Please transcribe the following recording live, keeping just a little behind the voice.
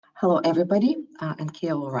Hello, everybody, and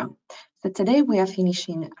kia ora. So today we are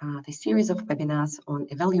finishing the series of webinars on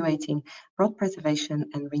evaluating road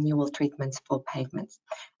preservation and renewal treatments for pavements.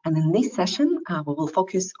 And in this session, we will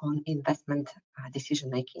focus on investment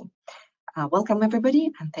decision-making. Welcome,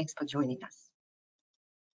 everybody, and thanks for joining us.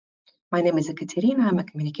 My name is Ekaterina. I'm a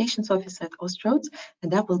communications officer at Austroads,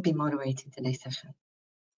 and I will be moderating today's session.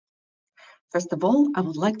 First of all, I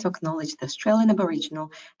would like to acknowledge the Australian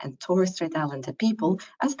Aboriginal and Torres Strait Islander people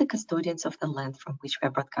as the custodians of the land from which we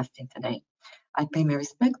are broadcasting today. I pay my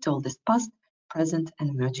respect to all this past, present, and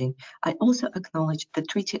emerging. I also acknowledge the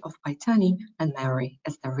Treaty of Waitangi and Maori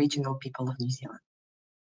as the original people of New Zealand.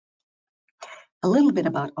 A little bit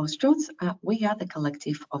about Austroads. We are the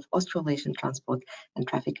collective of Australasian transport and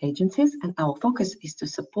traffic agencies, and our focus is to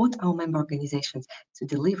support our member organizations to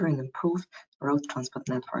deliver an improved road transport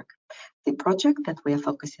network. The project that we are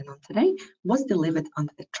focusing on today was delivered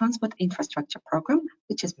under the Transport Infrastructure Program,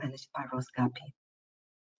 which is managed by Rosgapi.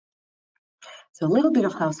 So a little bit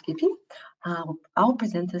of housekeeping. Our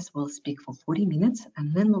presenters will speak for 40 minutes,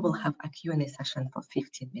 and then we will have a Q&A session for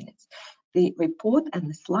 15 minutes. The report and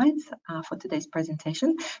the slides for today's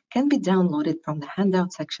presentation can be downloaded from the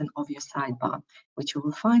handout section of your sidebar, which you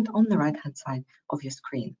will find on the right-hand side of your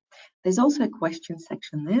screen. There's also a question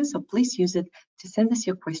section there, so please use it to send us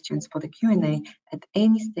your questions for the Q&A at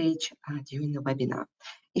any stage during the webinar.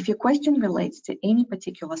 If your question relates to any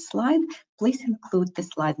particular slide, please include the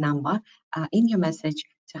slide number in your message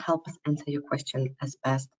to help us answer your question as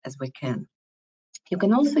best as we can. You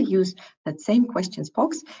can also use that same questions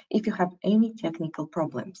box if you have any technical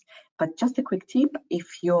problems. But just a quick tip,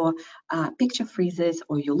 if your picture freezes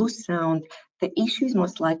or you lose sound, the issue is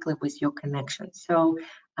most likely with your connection. So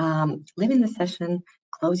leaving the session,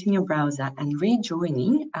 closing your browser and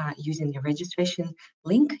rejoining using the registration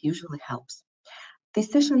link usually helps. This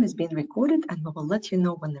session is being recorded and we will let you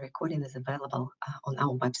know when the recording is available on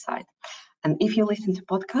our website. And if you listen to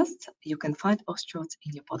podcasts, you can find Austroads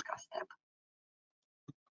in your podcast app.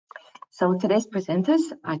 So today's presenters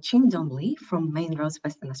are Chin Don Lee from Main Roads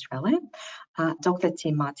Western Australia, Dr.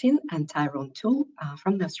 Tim Martin and Tyrone Toole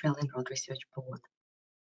from the Australian Road Research Board.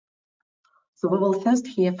 So we will first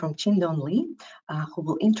hear from Chin Don Lee, who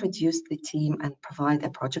will introduce the team and provide a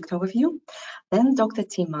project overview. Then Dr.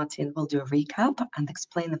 Tim Martin will do a recap and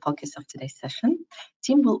explain the focus of today's session.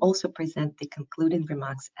 Tim will also present the concluding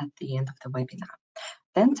remarks at the end of the webinar.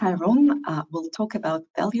 Then Tyrone will talk about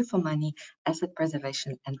value for money, asset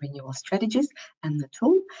preservation and renewal strategies and the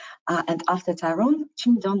tool. And after Tyrone,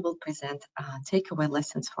 Chin Don will present takeaway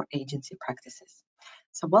lessons for agency practices.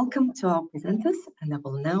 So welcome to our presenters, and I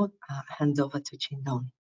will now hand over to Chin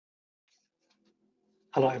Don.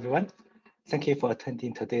 Hello, everyone. Thank you for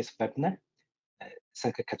attending today's webinar.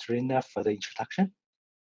 Thank you, Katerina, for the introduction.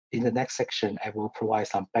 In the next section, I will provide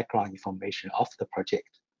some background information of the project.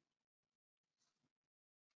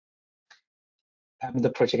 I'm the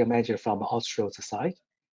project manager from Austroads side.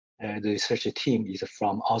 The research team is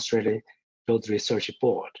from Australian Road Research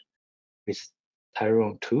Board, with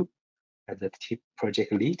Tyrone Toole as the team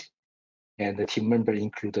project lead, and the team members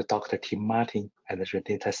include Dr. Tim Martin and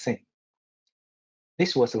Renita Singh.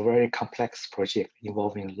 This was a very complex project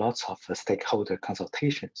involving lots of stakeholder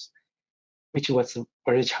consultations, which was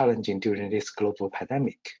very challenging during this global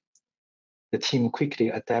pandemic. The team quickly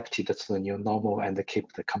adapted to the new normal and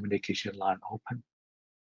kept the communication line open.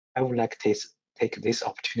 I would like to take this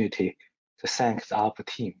opportunity to thank the ARP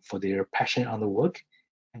team for their passion on the work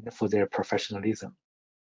and for their professionalism.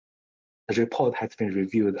 The report has been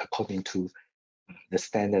reviewed according to the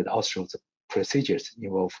standard Austroads procedures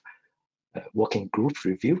involve working group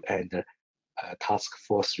review and task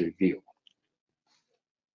force review.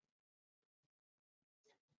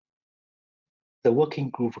 The working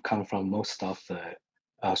group comes from most of the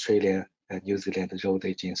Australian and New Zealand road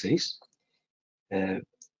agencies.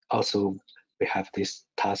 Also, we have these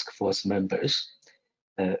task force members.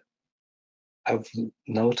 I will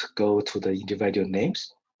not go to the individual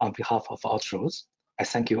names. On behalf of Austroads, I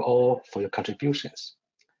thank you all for your contributions.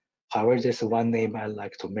 However, there's one name I'd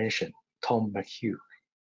like to mention, Tom McHugh.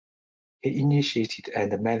 He initiated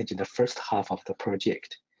and managed the first half of the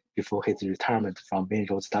project before his retirement from Main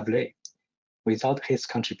Roads WA. Without his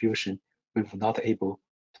contribution, we were not able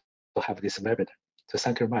to have this webinar. So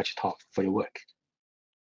thank you very much, Tom, for your work.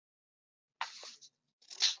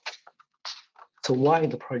 So why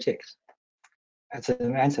the project? As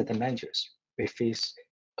an asset managers, we face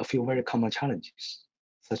a few very common challenges,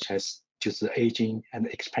 such as due to the aging and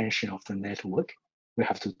expansion of the network, we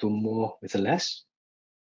have to do more with less.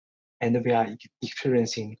 And we are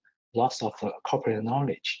experiencing loss of corporate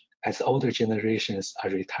knowledge as older generations are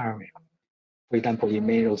retiring. For example, in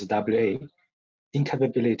Main Roads WA,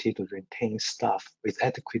 incapability to retain staff with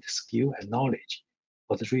adequate skill and knowledge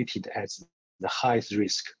was rated as the highest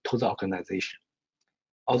risk to the organization.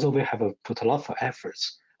 Although we have put a lot of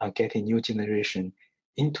efforts on getting new generation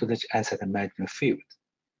into the asset management field,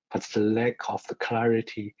 but the lack of the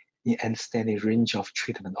clarity in understanding range of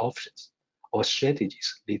treatment options or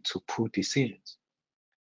strategies lead to poor decisions.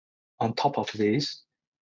 On top of this,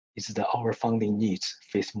 is that our funding needs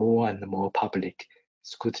face more and more public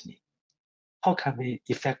scrutiny. How can we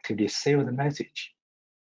effectively sell the message?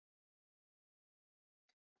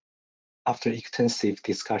 After extensive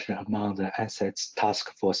discussion among the assets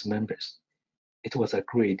task force members, it was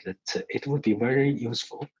agreed that it would be very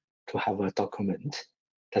useful to have a document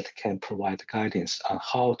that can provide guidance on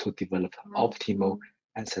how to develop optimal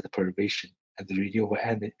asset preservation and renewable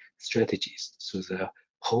energy strategies through the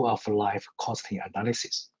whole of life costing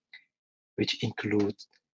analysis, which includes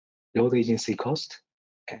road agency cost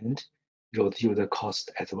and road user cost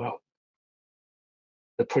as well.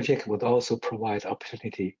 The project would also provide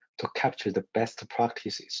opportunity to capture the best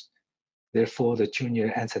practices. Therefore, the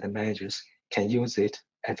junior asset managers can use it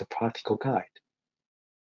as a practical guide.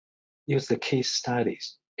 Use the case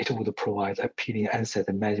studies. It would provide appealing asset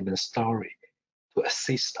management story to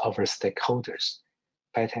assist our stakeholders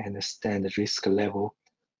better understand the risk level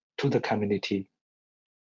to the community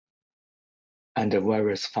and the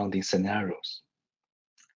various funding scenarios.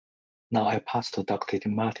 Now I pass to Dr.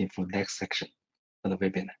 Tim Martin for the next section of the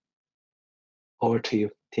webinar. Over to you,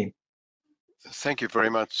 Tim. Thank you very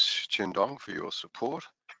much, Chen Dong, for your support.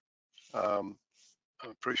 I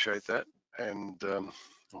appreciate that, and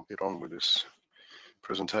I'll get on with this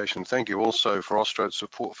presentation. Thank you also for Austroad's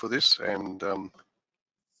support for this, and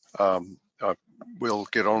I will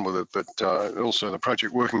get on with it, but also the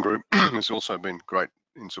project working group has also been great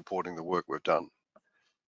in supporting the work we've done.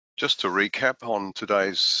 Just to recap on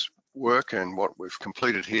today's work and what we've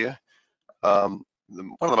completed here, one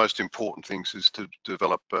of the most important things is to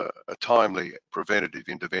develop a timely preventative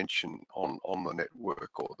intervention on the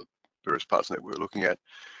network or the various parts of the network we're looking at,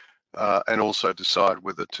 and also decide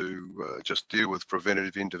whether to just deal with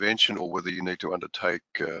preventative intervention or whether you need to undertake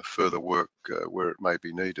further work where it may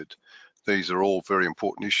be needed. These are all very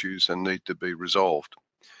important issues and need to be resolved.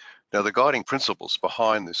 Now, the guiding principles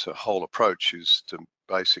behind this whole approach is to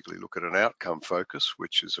basically look at an outcome focus,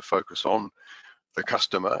 which is a focus on the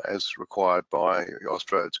customer as required by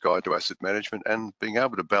Austroad's Guide to Asset Management, and being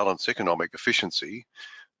able to balance economic efficiency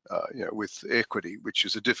with equity, which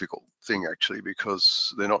is a difficult thing actually,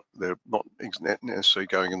 because they're not necessarily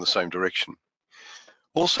going in the same direction.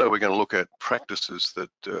 Also, we're going to look at practices that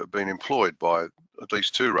have been employed by at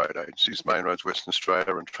least two road agencies, Main Roads Western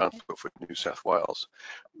Australia and Transport for New South Wales.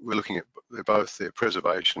 We're looking at both their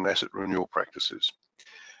preservation and asset renewal practices.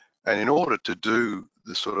 And in order to do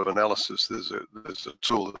this sort of analysis, there's a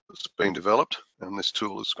tool that's been developed, and this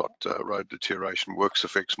tool has got road deterioration works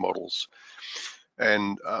effects models,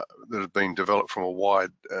 and that have been developed from a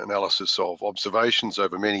wide analysis of observations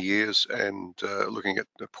over many years, and looking at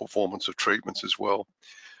the performance of treatments as well.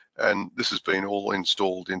 And this has been all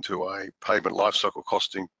installed into a pavement lifecycle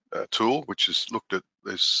costing tool, which has looked at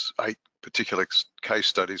this 8 particular case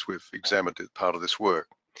studies we've examined as part of this work.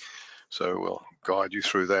 So we'll guide you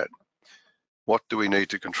through that. What do we need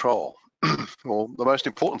to control? Well, the most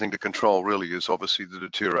important thing to control really is obviously the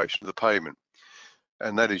deterioration of the pavement.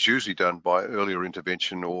 And that is usually done by earlier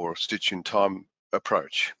intervention or stitch in time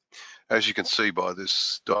approach. As you can see by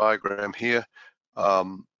this diagram here,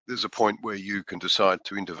 there's a point where you can decide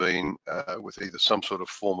to intervene with either some sort of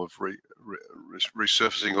form of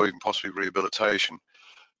resurfacing or even possibly rehabilitation.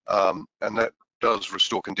 And that does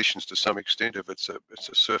restore conditions to some extent. If it's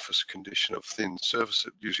a surface condition of thin surface,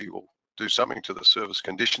 it usually will do something to the surface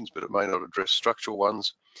conditions, but it may not address structural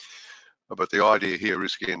ones. But the idea here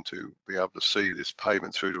is again to be able to see this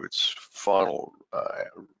pavement through to its final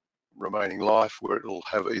remaining life, where it will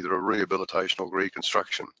have either a rehabilitation or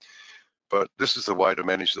reconstruction. But this is the way to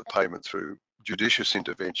manage the pavement through judicious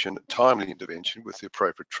intervention, timely intervention with the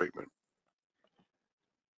appropriate treatment.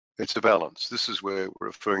 It's a balance. This is where we're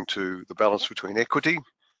referring to the balance between equity,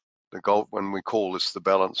 when we call this the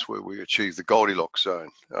balance where we achieve the Goldilocks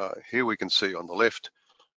zone. Here we can see on the left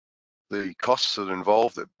the costs that are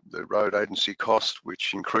involved, the road agency cost,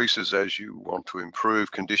 which increases as you want to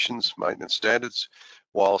improve conditions, maintenance standards,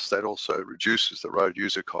 whilst that also reduces the road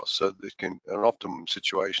user cost. So that an optimum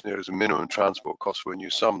situation there is a minimum transport cost when you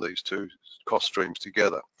sum these two cost streams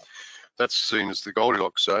together. That's seen as the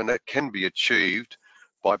Goldilocks zone. That can be achieved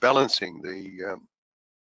by balancing the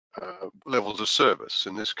levels of service.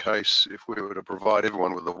 In this case, if we were to provide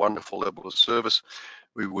everyone with a wonderful level of service,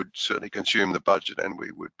 we would certainly consume the budget and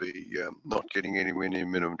we would be not getting anywhere near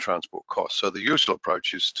minimum transport costs. So the usual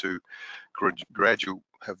approach is to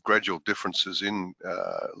have gradual differences in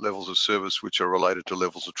levels of service which are related to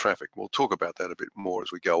levels of traffic. We'll talk about that a bit more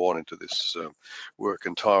as we go on into this work,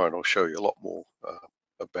 and Tyrone will show you a lot more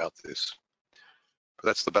about this. But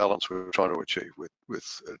that's the balance we're trying to achieve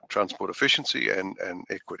with transport efficiency and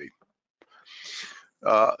equity.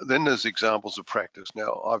 Then there's examples of practice.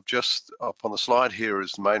 Now, I've just up on the slide here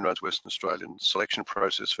is the Main Roads Western Australian selection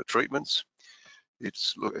process for treatments.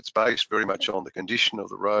 It's based very much on the condition of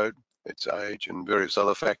the road, its age, and various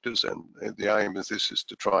other factors. And the aim of this is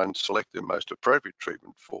to try and select the most appropriate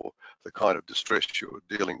treatment for the kind of distress you're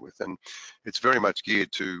dealing with. And it's very much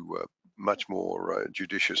geared to much more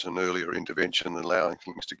judicious and earlier intervention than allowing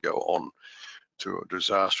things to go on to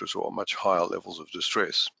disastrous or much higher levels of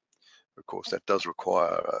distress. Of course, that does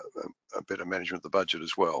require a better management of the budget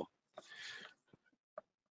as well.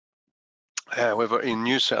 However, in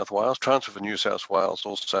New South Wales, Transport for New South Wales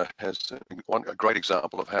also has a great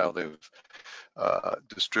example of how they've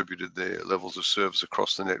distributed their levels of service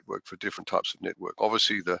across the network for different types of network.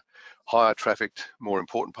 Obviously, the higher trafficked, more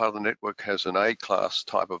important part of the network has an A-class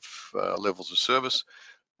type of levels of service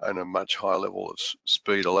and a much higher level of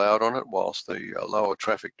speed allowed on it, whilst the lower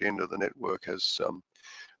trafficked end of the network has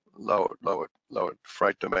lower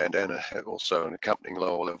freight demand and also an accompanying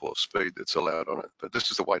lower level of speed that's allowed on it. But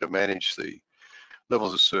this is the way to manage the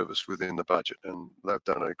levels of service within the budget, and they've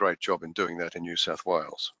done a great job in doing that in New South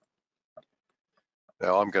Wales.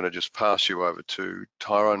 Now I'm going to just pass you over to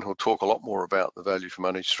Tyrone, who'll talk a lot more about the value for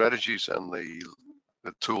money strategies and the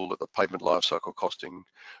tool, that the pavement lifecycle costing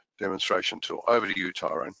demonstration tool. Over to you,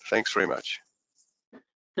 Tyrone. Thanks very much.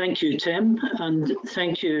 Thank you, Tim, and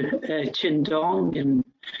thank you, Chin Dong and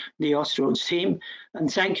the Austroads team, and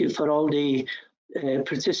thank you for all the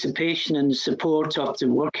participation and support of the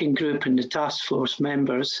working group and the task force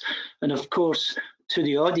members, and of course to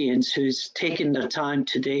the audience who's taken their time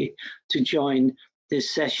today to join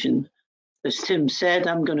this session. As Tim said,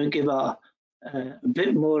 I'm going to give a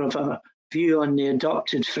bit more of a view on the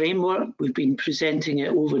adopted framework. We've been presenting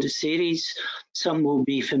it over the series. Some will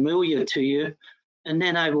be familiar to you. And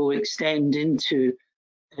then I will extend into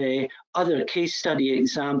other case study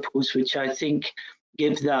examples, which I think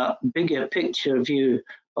give that bigger picture view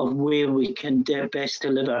of where we can best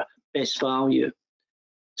deliver best value.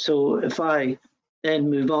 So if I then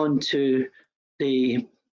move on to the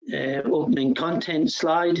opening content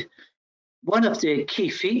slide, one of the key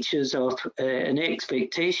features of and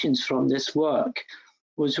expectations from this work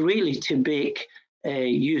was really to make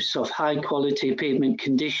use of high quality pavement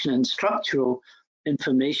condition and structural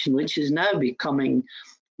information, which is now becoming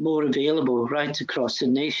more available right across the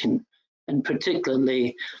nation, and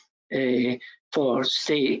particularly for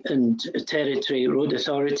state and territory road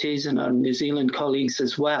authorities and our New Zealand colleagues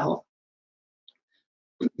as well.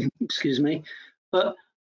 Excuse me. But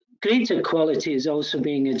greater quality is also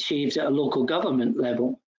being achieved at a local government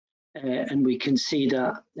level, and we can see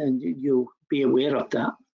that, and you'll be aware of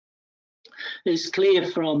that. It's clear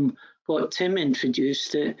from what Tim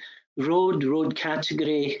introduced that road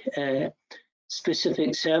category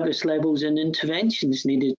specific service levels and interventions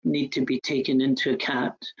need to be taken into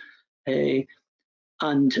account,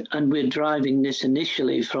 and we're driving this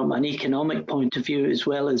initially from an economic point of view, as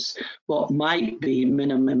well as what might be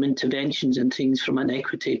minimum interventions and things from an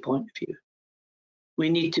equity point of view. We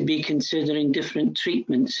need to be considering different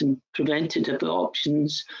treatments and preventative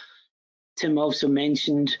options. Tim also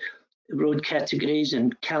mentioned road categories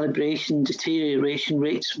and calibration, deterioration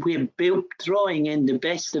rates. We're drawing in the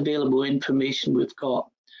best available information we've got.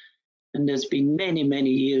 And there's been many, many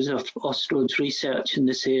years of Austroads research in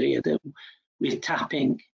this area that we're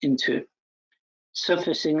tapping into.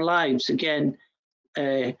 Surfacing lives, again,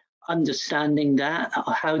 understanding that,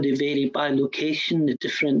 how they vary by location, the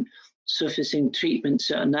different surfacing treatments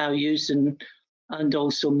that are now used, and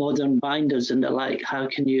also modern binders and the like. How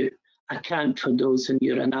can you account for those in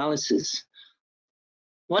your analysis?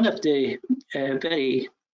 One of the very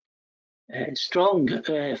strong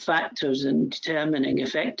factors in determining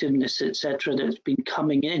effectiveness, etc., that's been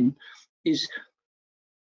coming in is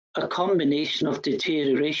a combination of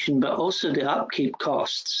deterioration, but also the upkeep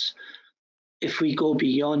costs if we go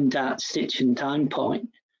beyond that stitch and time point.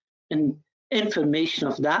 And information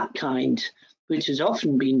of that kind, which has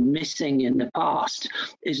often been missing in the past,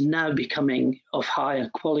 is now becoming of higher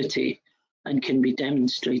quality and can be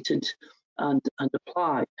demonstrated and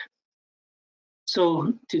applied.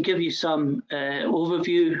 So to give you some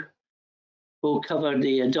overview, We'll cover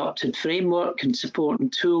the adopted framework and support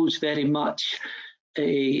and tools very much.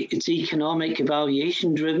 It's economic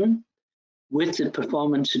evaluation driven with the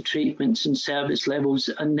performance of treatments and service levels,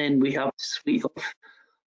 and then we have a suite of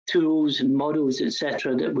tools and models,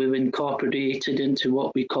 etc., that we've incorporated into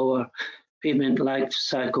what we call our payment life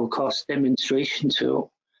cycle cost demonstration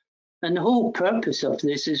tool. And the whole purpose of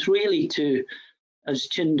this is really to, as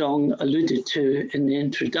Chin Dong alluded to in the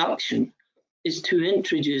introduction, is to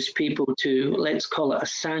introduce people to, let's call it a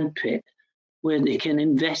sandpit, where they can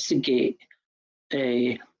investigate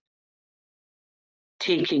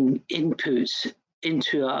taking inputs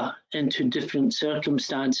into different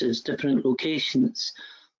circumstances, different locations,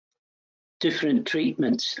 different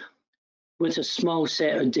treatments, with a small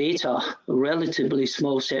set of data, a relatively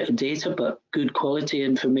small set of data, but good quality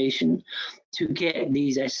information, to get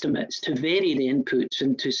these estimates, to vary the inputs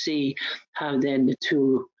and to see how then the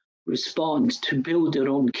tool responds, to build their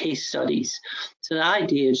own case studies. So the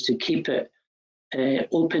idea is to keep it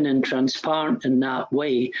open and transparent in that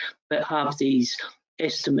way, but have these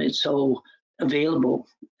estimates all available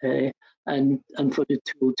and for the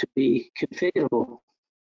tool to be configurable.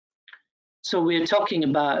 So we're talking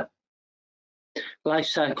about life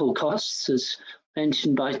cycle costs, as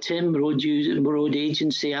mentioned by Tim, road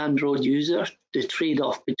agency and road user, the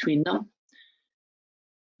trade-off between them.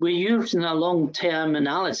 We're using a long-term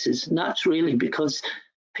analysis, and that's really because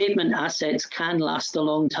pavement assets can last a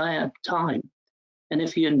long time. And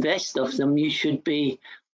if you invest of them, you should be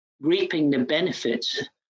reaping the benefits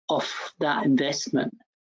of that investment.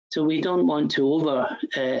 So we don't want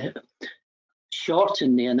to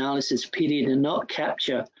shorten the analysis period and not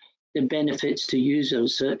capture the benefits to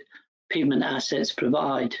users that pavement assets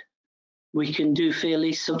provide. We can do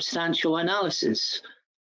fairly substantial analysis,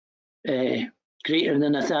 greater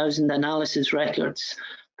than 1,000 analysis records,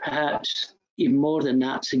 perhaps even more than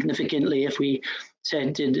that significantly if we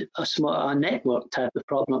said did a network type of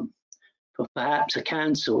problem, for perhaps a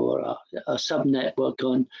council or a sub-network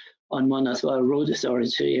on one of our road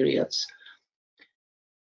authority areas.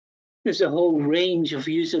 There's a whole range of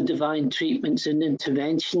user-defined treatments and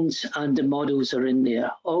interventions, and the models are in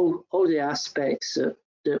there, all the aspects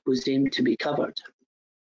that was aimed to be covered.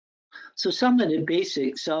 So some of the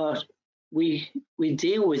basics are we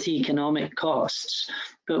deal with economic costs,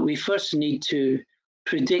 but we first need to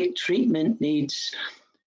predict treatment needs.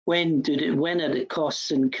 When are the costs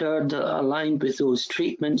incurred that are aligned with those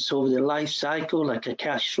treatments over the life cycle, like a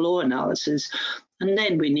cash flow analysis, and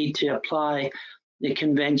then we need to apply the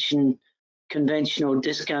conventional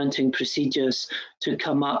discounting procedures to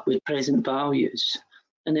come up with present values.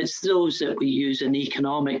 And it's those that we use in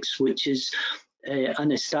economics, which is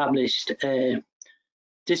an established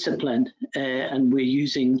discipline, and we're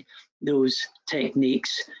using those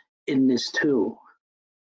techniques in this tool.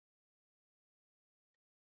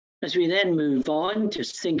 As we then move on,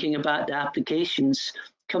 just thinking about the applications,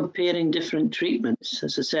 comparing different treatments,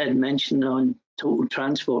 as I said, mentioned on total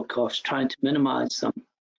transport costs, trying to minimize them.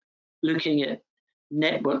 Looking at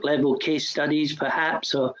network level case studies,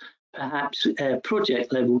 perhaps, or perhaps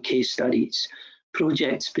project level case studies,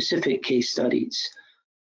 project specific case studies.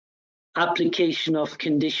 Application of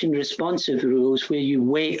condition responsive rules, where you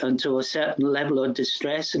wait until a certain level of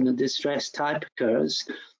distress and the distress type occurs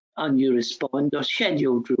and you respond, or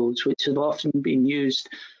scheduled rules, which have often been used,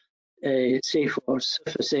 say, for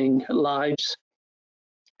surfacing lives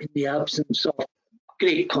in the absence of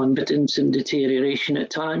great competence and deterioration at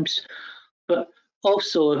times, but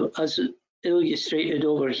also, as illustrated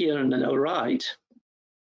over here on the right,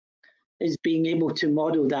 is being able to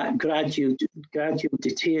model that gradual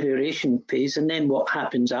deterioration phase and then what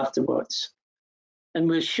happens afterwards. And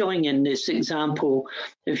we're showing in this example,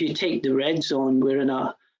 if you take the red zone, we're in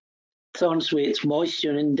a Thornthwaite's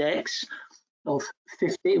moisture index of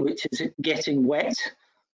 50, which is getting wet,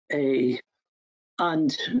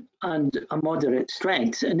 and a moderate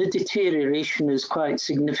strength. And the deterioration is quite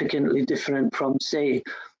significantly different from, say,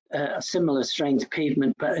 a similar strength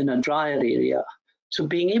pavement, but in a drier area. So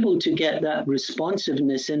being able to get that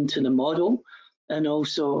responsiveness into the model, and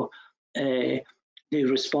also the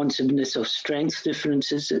responsiveness of strength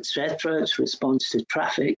differences, etc., its response to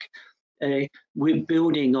traffic, we're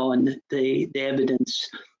building on the evidence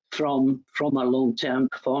from our long-term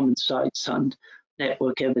performance sites and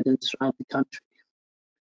network evidence around the country.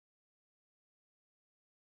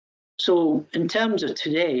 So in terms of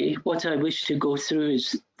today, what I wish to go through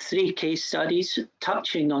is 3 case studies,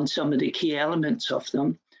 touching on some of the key elements of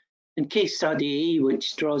them. And case study E,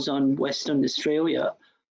 which draws on Western Australia,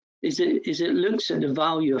 is it looks at the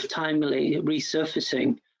value of timely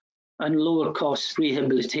resurfacing and lower cost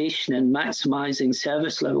rehabilitation and maximising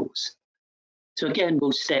service levels. So again,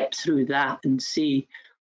 we'll step through that and see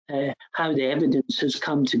how the evidence has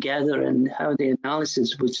come together and how the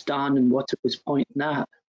analysis was done and what it was pointing at.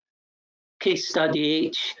 Case study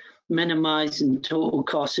H, minimizing total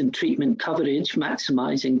cost and treatment coverage,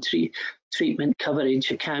 maximizing treatment coverage,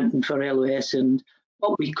 accounting for LOS and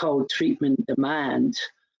what we call treatment demand.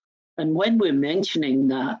 And when we're mentioning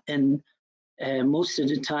that, and most of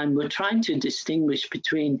the time, we're trying to distinguish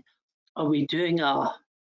between, are we doing a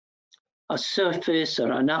surface or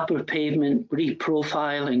an upper pavement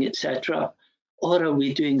reprofiling, etc., or are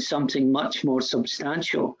we doing something much more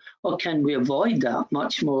substantial? Or can we avoid that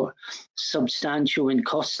much more substantial and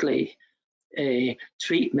costly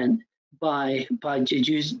treatment by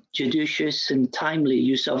judicious and timely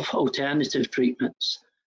use of alternative treatments?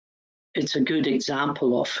 It's a good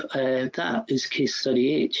example of that is case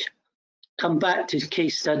study H. Come back to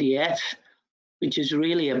case study F, which is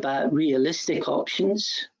really about realistic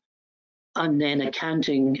options, and then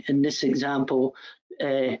accounting in this example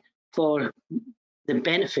for the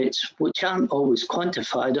benefits, which aren't always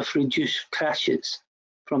quantified, of reduced crashes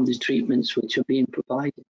from the treatments which are being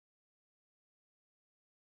provided.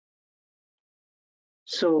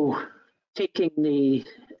 So taking the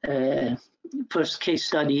first case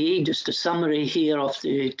study A, just a summary here of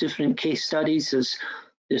the different case studies.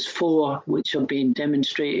 There's 4 which have been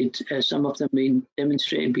demonstrated, some of them been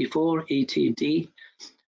demonstrated before, A to D.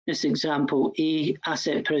 This example A,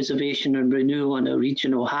 asset preservation and renewal on a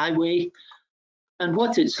regional highway. And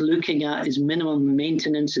what it's looking at is minimum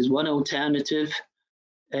maintenance is one alternative,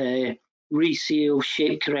 reseal,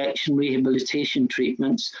 shape correction, rehabilitation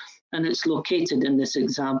treatments, and it's located in this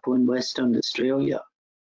example in Western Australia.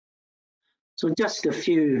 So just a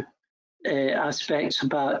few aspects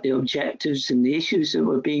about the objectives and the issues that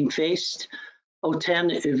were being faced.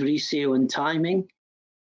 Alternative resale and timing,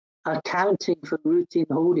 accounting for routine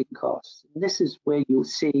holding costs. And this is where you'll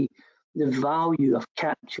see the value of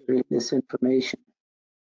capturing this information.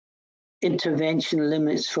 Intervention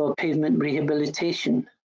limits for pavement rehabilitation,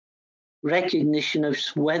 recognition of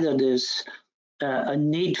whether there's a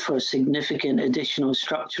need for significant additional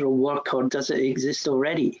structural work or does it exist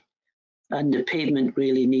already, and the pavement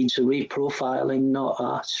really needs a reprofiling, not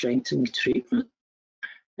a strengthening treatment,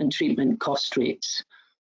 and treatment cost rates.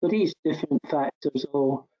 So these different factors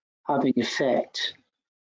all having effect.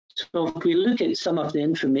 So if we look at some of the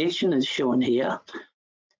information as shown here,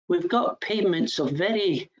 we've got pavements of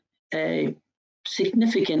very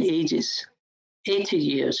significant ages, 80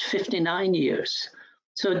 years, 59 years.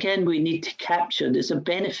 So again, we need to capture, there's a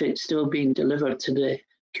benefit still being delivered to the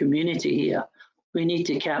community here. We need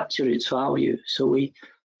to capture its value. So we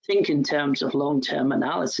think in terms of long-term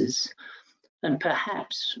analysis and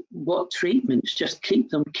perhaps what treatments just keep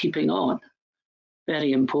them keeping on.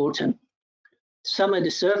 Very important. Some of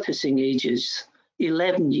the surfacing ages,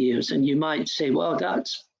 11 years, and you might say, well,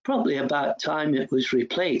 that's probably about time it was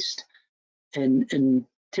replaced in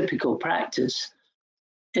typical practice.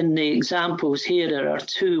 In the examples here, there are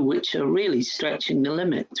 2 which are really stretching the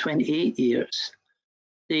limit, 28 years.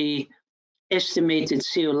 The estimated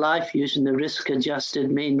seal life using the risk-adjusted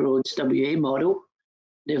Main Roads WA model.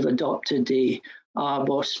 They've adopted the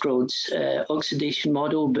Boss Roads oxidation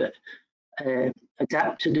model, but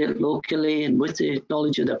adapted it locally and with the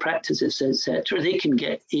knowledge of the practices, etc. They can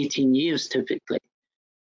get 18 years typically,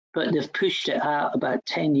 but they've pushed it out about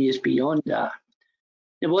 10 years beyond that.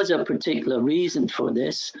 There was a particular reason for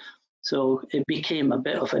this, so it became a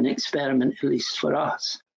bit of an experiment, at least for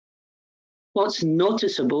us. What's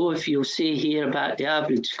noticeable, if you'll see here about the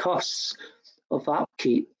average costs of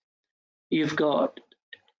upkeep, you've got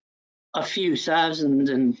a few thousand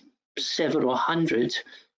and several hundred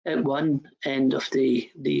at one end of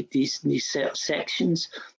these sections,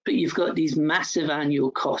 but you've got these massive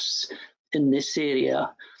annual costs in this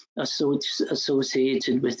area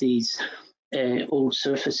associated with these old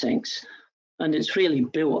surfacings, and it's really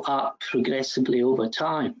built up progressively over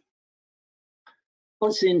time.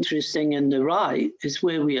 What's interesting in the right is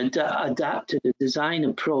where we adapted a design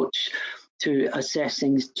approach to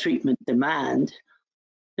assessing treatment demand.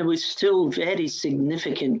 There was still very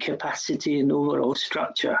significant capacity in overall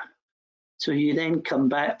structure. So you then come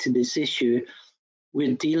back to this issue,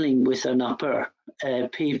 we're dealing with an upper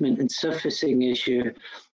pavement and surfacing issue,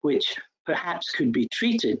 which perhaps could be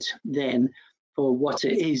treated then for what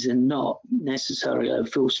it is and not necessarily a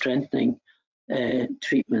full strengthening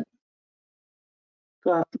treatment.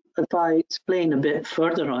 So if I explain a bit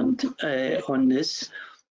further on this,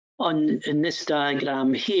 in this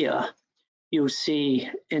diagram here, you'll see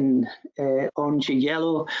in orange and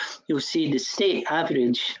yellow, you'll see the state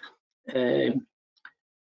average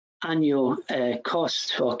annual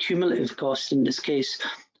cost, or cumulative cost in this case,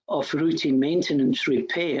 of routine maintenance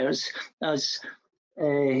repairs as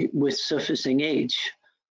with surfacing age.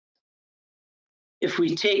 If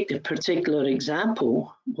we take the particular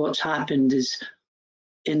example, what's happened is,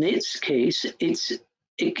 in its case, it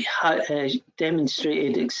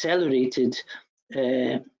demonstrated accelerated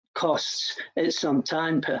costs at some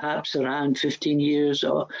time, perhaps around 15 years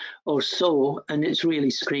or so, and it's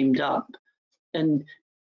really screamed up. And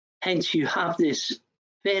hence you have this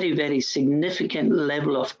very, very significant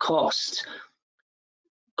level of cost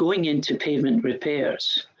going into pavement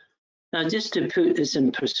repairs. Now, just to put this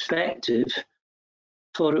in perspective,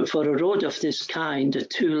 for a road of this kind, a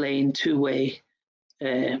two-lane, two-way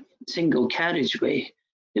single carriageway,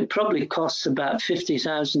 it probably costs about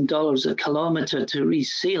 $50,000 a kilometre to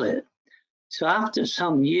reseal it. So after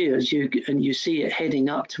some years, you see it heading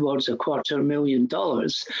up towards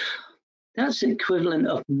 $250,000, that's the equivalent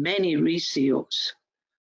of many reseals.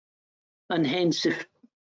 And hence, if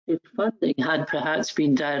funding had perhaps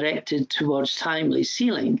been directed towards timely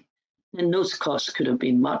sealing, then those costs could have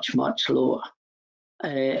been much, much lower.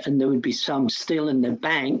 And there would be some still in the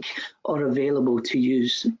bank or available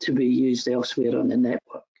to be used elsewhere on the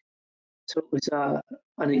network. So it was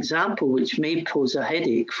an example which may pose a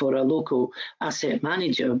headache for a local asset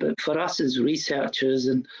manager, but for us as researchers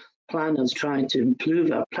and planners trying to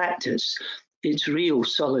improve our practice, it's real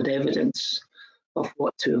solid evidence of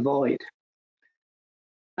what to avoid.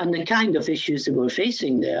 And the kind of issues that we're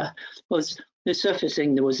facing there was the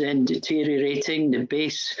surfacing that was then deteriorating, the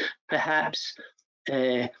base perhaps,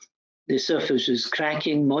 the surface was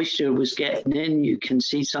cracking, moisture was getting in, you can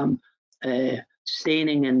see some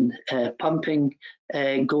staining and pumping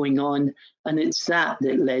going on, and it's that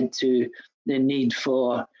led to the need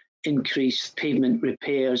for increased pavement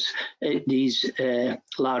repairs at these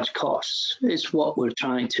large costs. It's what we're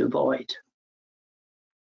trying to avoid.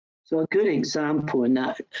 So a good example in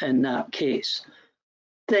that case.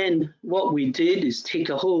 Then what we did is take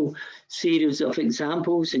a whole series of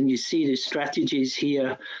examples, and you see the strategies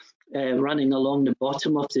here running along the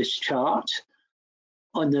bottom of this chart.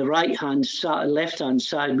 On the right-hand side, left-hand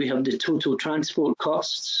side, we have the total transport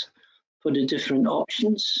costs for the different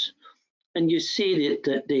options. And you see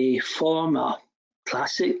that they form a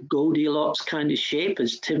classic Goldilocks kind of shape,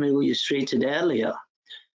 as Tim illustrated earlier.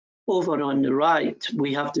 Over on the right,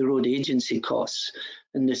 we have the road agency costs,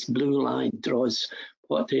 and this blue line draws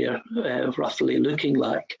what they're roughly looking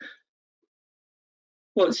like.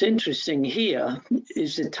 What's interesting here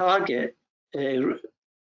is the target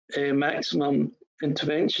maximum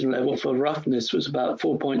intervention level for roughness was about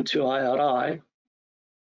 4.2 IRI.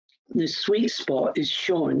 The sweet spot is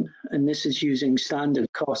shown, and this is using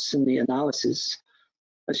standard costs in the analysis,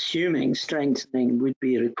 assuming strengthening would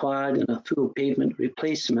be required in a full pavement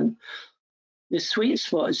replacement. The sweet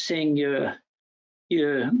spot is saying your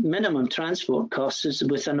minimum transport cost is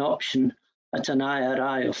with an option at an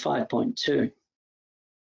IRI of 5.2.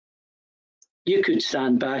 You could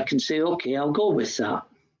stand back and say, okay, I'll go with that.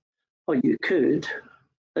 Or you could,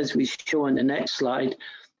 as we show in the next slide,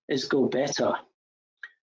 is go better.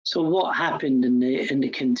 So what happened in the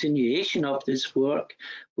continuation of this work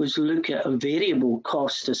was look at a variable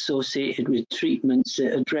cost associated with treatments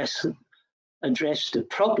that address the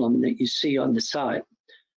problem that you see on the side.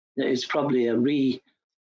 That is probably a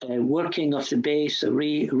working of the base, a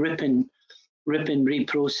rip and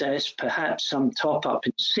reprocess, perhaps some top up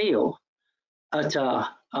and seal at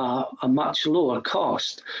a much lower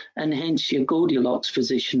cost, and hence your Goldilocks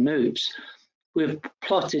position moves. We've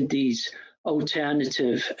plotted these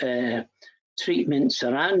alternative treatments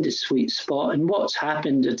around the sweet spot, and what's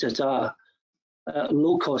happened at a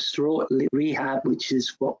low-cost rehab, which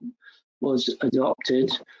is what was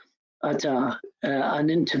adopted, at an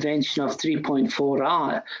intervention of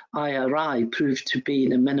 3.4 IRI proved to be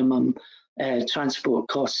the minimum transport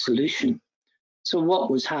cost solution. So what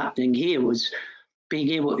was happening here was being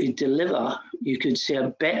able to deliver, you could say, a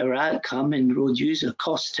better outcome in road user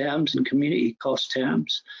cost terms and community cost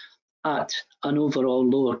terms at an overall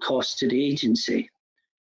lower cost to the agency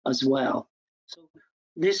as well. So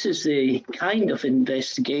this is the kind of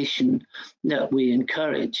investigation that we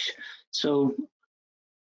encourage. So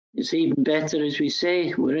it's even better, as we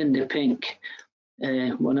say, we're in the pink,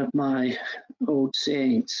 one of my old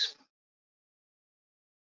sayings.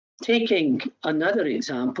 Taking another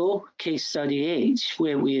example, case study H,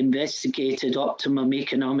 where we investigated optimum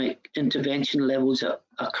economic intervention levels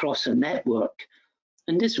across a network.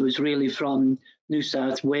 And this was really from New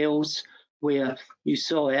South Wales, where you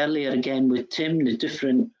saw earlier again with Tim,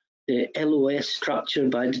 the the LOS structure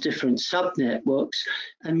by the different sub-networks,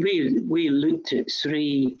 and we looked at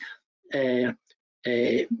 3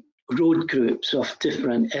 road groups of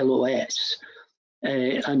different LOS,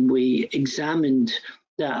 and we examined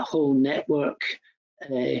that whole network.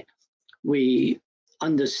 We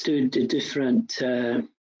understood the different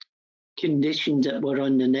conditions that were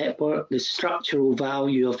on the network, the structural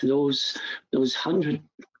value of those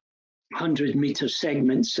 100-meter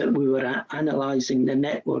segments that we were analysing the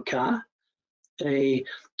network at,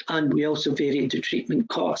 and we also varied the treatment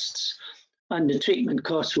costs. And the treatment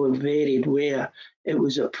costs were varied where it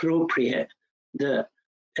was appropriate that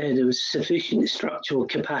there was sufficient structural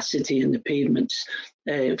capacity in the pavements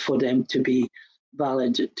for them to be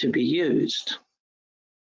valid to be used.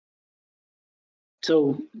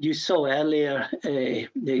 So you saw earlier the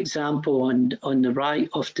example on the right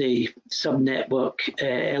of the sub-network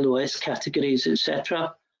LOS categories,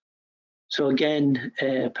 etc. So again,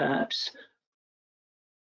 perhaps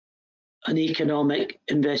an economic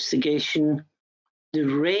investigation, the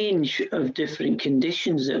range of different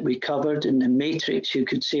conditions that we covered in the matrix, you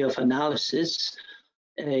could say, of analysis,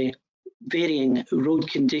 varying road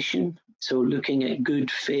condition, so looking at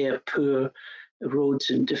good, fair, poor roads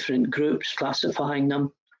in different groups, classifying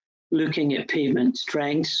them, looking at pavement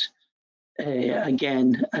strengths,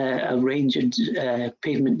 again, a range of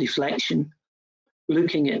pavement deflection,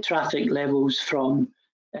 looking at traffic levels from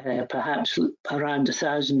perhaps around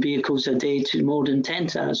 1,000 vehicles a day to more than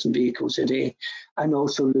 10,000 vehicles a day, and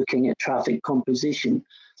also looking at traffic composition,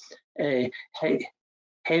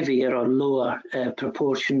 heavier or lower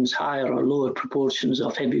proportions, higher or lower proportions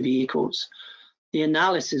of heavy vehicles. The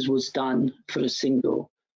analysis was done for a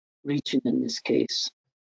single region in this case,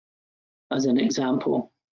 as an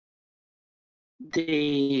example.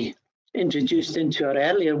 The introduced into our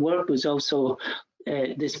earlier work was also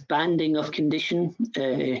this banding of condition,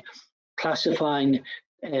 classifying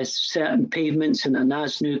certain pavements in a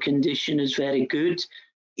NASNU condition is very good,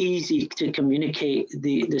 easy to communicate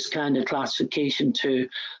this kind of classification to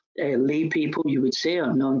lay people, you would say,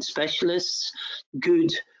 or non-specialists.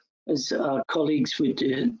 Good, as our colleagues would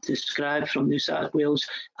describe from New South Wales,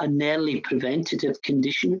 an early preventative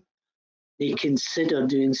condition. They consider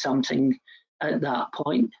doing something at that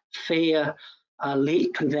point. Fair, a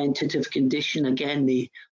late preventative condition, again,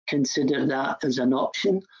 they consider that as an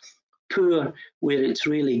option. Poor, where it's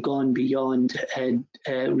really gone beyond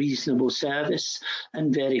reasonable service,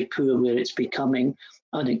 and very poor, where it's becoming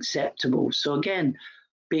unacceptable. So again,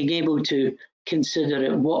 being able to consider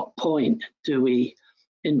at what point do we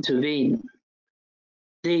intervene.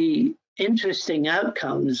 The interesting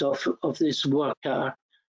outcomes of this work are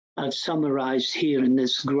I've summarised here in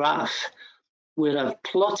this graph, where I've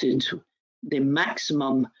plotted the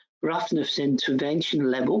maximum roughness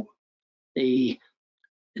intervention level, that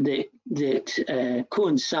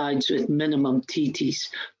coincides with minimum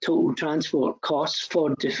TT's total transport costs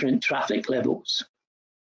for different traffic levels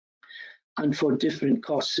and for different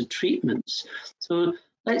costs of treatments. So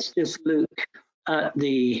let's just look at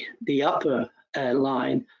the upper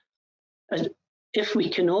line. If we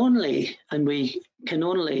can only,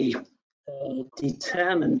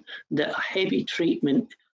 determine that heavy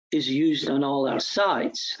treatment is used on all our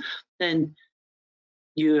sites, then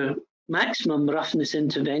your maximum roughness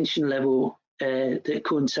intervention level that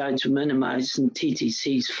coincides with minimizing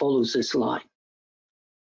TTCs follows this line.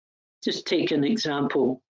 Just take an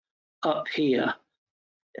example up here.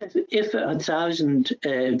 If at 1,000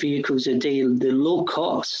 vehicles a day, the low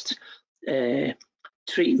cost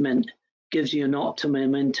treatment gives you an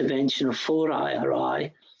optimum intervention of 4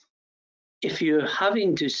 IRI, if you're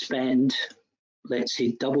having to spend, let's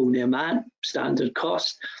say, double the amount standard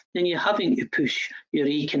cost, then you're having to push your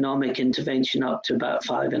economic intervention up to about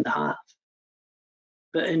 5.5.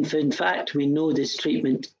 But in fact, we know this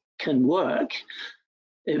treatment can work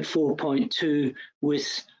at 4.2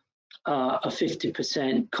 with a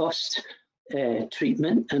 50% cost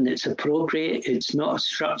treatment, and it's appropriate, it's not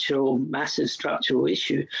a massive structural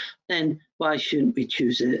issue, then why shouldn't we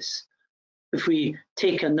choose this? If we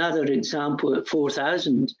take another example at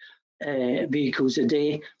 4,000 vehicles a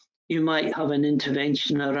day, you might have an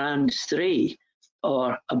intervention around 3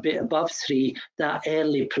 or a bit above 3, that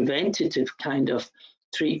early preventative kind of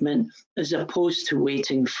treatment, as opposed to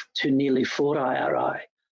waiting to nearly 4 IRI.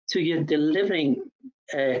 So you're delivering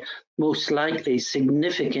most likely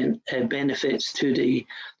significant benefits to the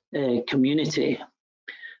community.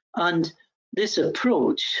 And this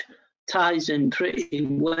approach ties in pretty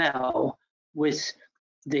well with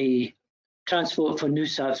the Transport for New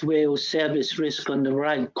South Wales service risk on the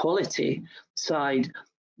ride quality side,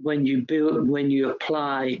 when you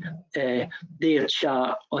apply their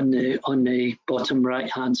chart on the bottom right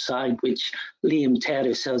hand side, which Liam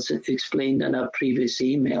Terrace has explained in our previous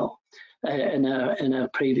email, in our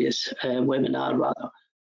previous webinar rather.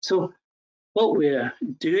 So what we're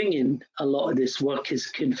doing in a lot of this work is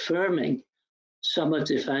confirming some of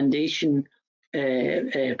the foundation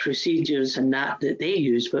procedures and that they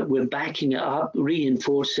use, but we're backing it up,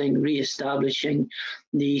 reinforcing, re-establishing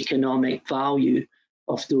the economic value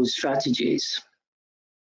of those strategies.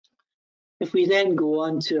 If we then go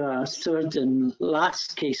on to our third and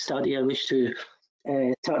last case study I wish to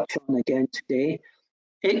touch on again today,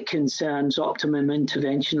 it concerns optimum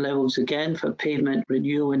intervention levels again for pavement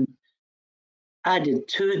renewal, and added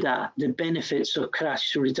to that the benefits of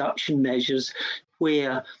crash reduction measures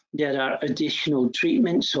where there are additional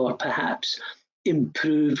treatments or perhaps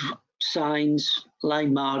improved signs,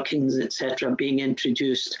 line markings, etc. being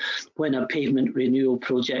introduced when a pavement renewal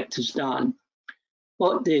project is done.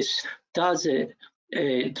 What this does,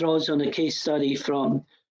 it draws on a case study from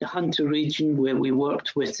the Hunter region where we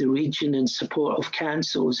worked with the region in support of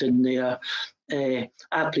councils in their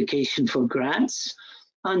application for grants,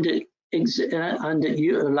 and it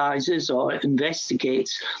utilises or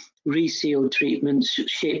investigates reseal treatments,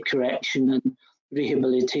 shape correction and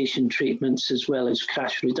rehabilitation treatments, as well as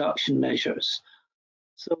crash reduction measures.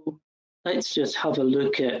 So let's just have a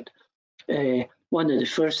look at one of the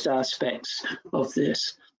first aspects of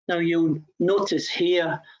this. Now you'll notice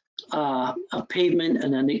here a pavement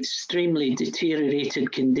in an extremely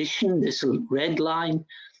deteriorated condition, this red line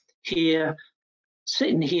here,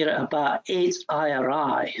 sitting here at about 8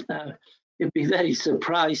 IRI. Now, you'd be very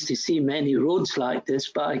surprised to see many roads like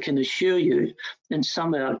this, but I can assure you, in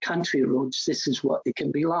some of our country roads, this is what they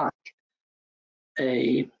can be like.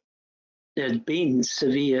 There's been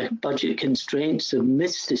severe budget constraints, have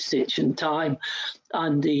missed the stitch in time,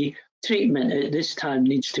 and the treatment at this time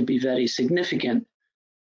needs to be very significant.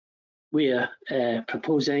 We're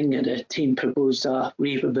proposing, and the team proposed a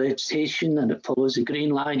rehabilitation, and it follows the green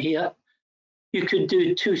line here. You could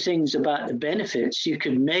do two things about the benefits. You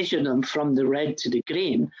could measure them from the red to the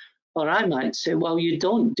green, or I might say, well, you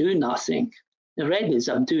don't do nothing. The red is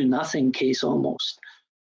a do nothing case almost.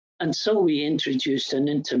 And so we introduced an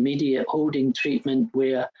intermediate holding treatment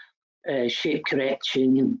where shape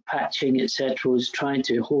correction and patching, etc., was trying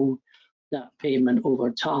to hold that pavement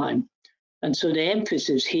over time. And so the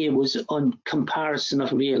emphasis here was on comparison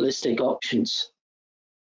of realistic options.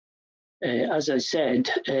 As I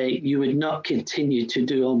said, you would not continue to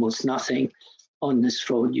do almost nothing on this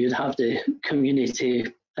road. You'd have the community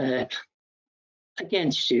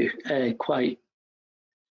against you quite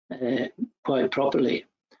properly.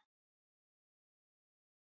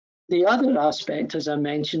 The other aspect, as I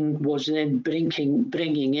mentioned, was then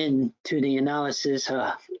bringing in to the analysis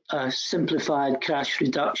a simplified crash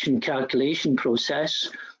reduction calculation process,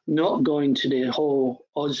 not going to the whole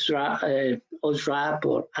OSRAP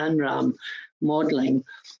or ANRAM modelling,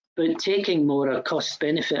 but taking more a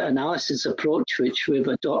cost-benefit analysis approach, which we've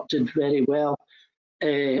adopted very well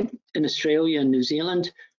in Australia and New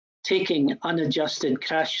Zealand, taking unadjusted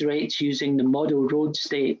crash rates using the model road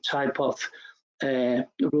state type of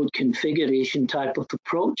road configuration type of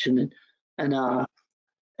approach, and our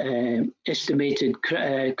estimated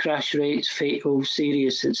crash rates, fatal,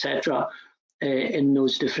 serious, etc., in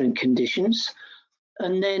those different conditions.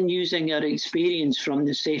 And then using our experience from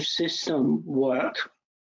the Safe System work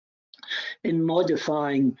in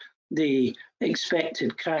modifying the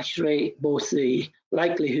expected crash rate, both the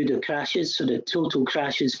likelihood of crashes, so that total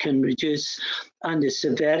crashes can reduce, and the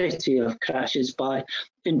severity of crashes by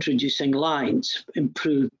introducing lines,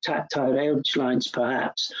 improved tactile edge lines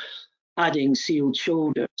perhaps, adding sealed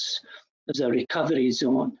shoulders as a recovery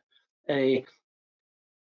zone,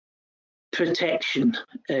 protection,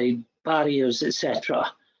 barriers,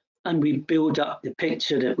 etc. And we build up the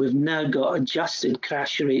picture that we've now got adjusted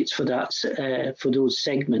crash rates for that for those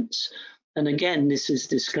segments. And again, this is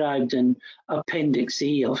described in Appendix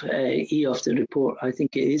E of the report. I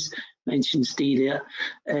think it is, mentions D there.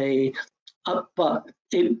 But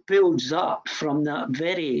it builds up from that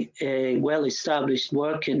very well-established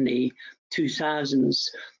work in the 2000s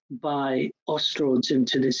by Austroads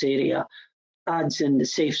into this area, adds in the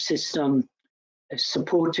Safe System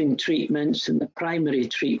supporting treatments and the primary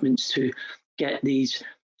treatments to get these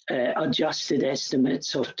adjusted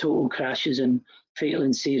estimates of total crashes and fatal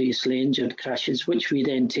and seriously injured crashes, which we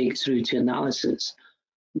then take through to analysis.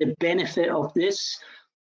 The benefit of this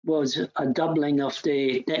was a doubling of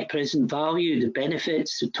the net present value, the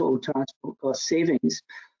benefits, the total transport cost savings,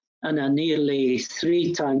 and a nearly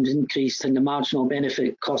 3 times increase in the marginal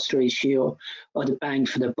benefit cost ratio, or the bang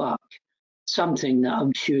for the buck. Something that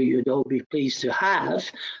I'm sure you'd all be pleased to have,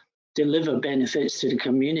 deliver benefits to the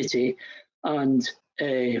community, and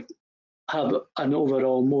have an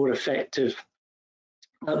overall more effective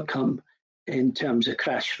outcome in terms of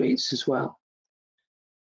crash rates as well.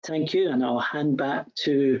 Thank you, and I'll hand back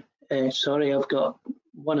to, sorry, I've got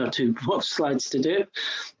 1 or 2 more slides to do,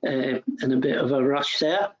 in a bit of a rush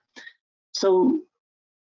there. So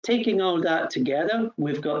taking all that together,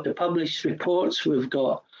 we've got the published reports, we've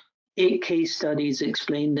got 8 case studies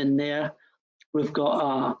explained in there, we've got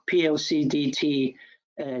a PLCDT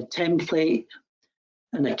template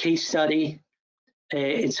and a case study.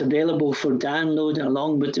 It's available for download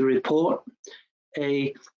along with the report.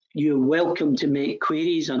 You're welcome to make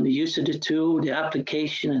queries on the use of the tool, the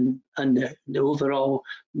application, and the overall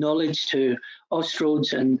knowledge to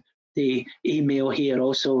Austroads, and the email here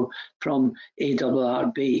also from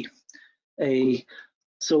ARRB.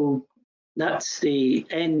 So that's the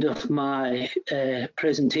end of my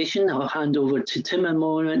presentation. I'll hand over to Tim in a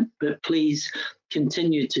moment, but please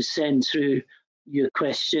continue to send through your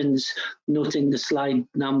questions, noting the slide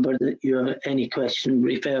number that any question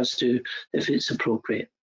refers to, if it's appropriate.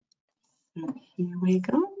 Here we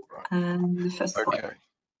go. And the first one. Okay.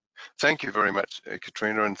 Thank you very much,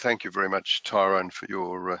 Katrina, and thank you very much, Tyrone, for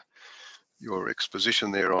your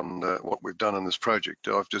exposition there on what we've done in this project.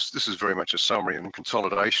 This is very much a summary and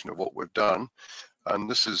consolidation of what we've done, and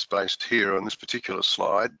this is based here on this particular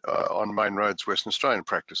slide on Main Roads Western Australian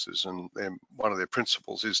practices, and one of their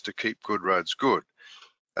principles is to keep good roads good.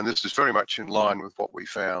 And this is very much in line with what we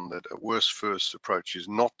found, that a worst first approach is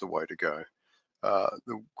not the way to go.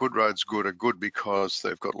 The good roads good are good because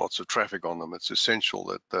they've got lots of traffic on them. It's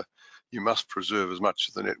essential that you must preserve as much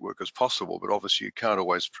of the network as possible, but obviously you can't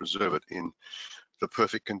always preserve it in the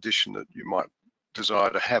perfect condition that you might desire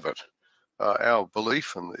to have it. Our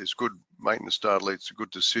belief is good maintenance data leads to good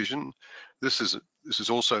decision. This has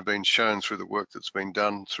also been shown through the work that's been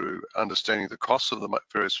done through understanding the costs of the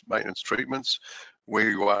various maintenance treatments, where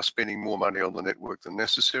you are spending more money on the network than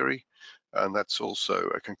necessary. And that's also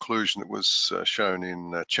a conclusion that was shown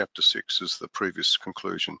in chapter 6 as the previous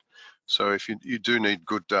conclusion. So if you do need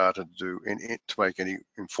good data to make any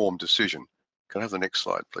informed decision. Can I have the next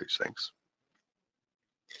slide, please? Thanks.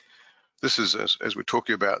 This is, as we're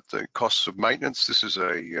talking about the costs of maintenance, this is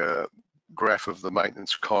a graph of the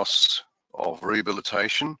maintenance costs of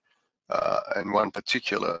rehabilitation, and one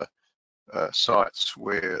particular sites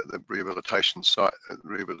where the rehabilitation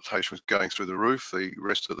was going through the roof. The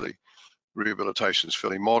rest of the rehabilitation is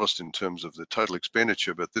fairly modest in terms of the total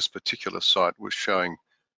expenditure, but this particular site was showing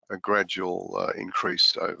a gradual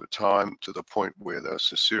increase over time to the point where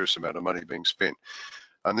there's a serious amount of money being spent.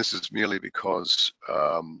 And this is merely because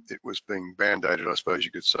it was being band-aided, I suppose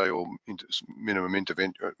you could say, or minimum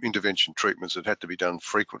intervention treatments that had to be done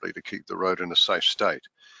frequently to keep the road in a safe state.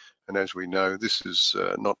 And as we know, this is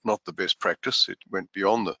not the best practice. It went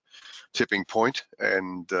beyond the tipping point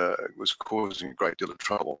and it was causing a great deal of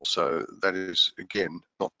trouble. So that is, again,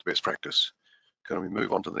 not the best practice. Can we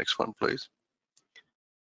move on to the next one, please?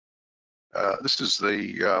 This is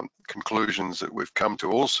the conclusions that we've come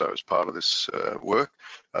to also as part of this work,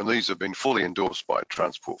 and these have been fully endorsed by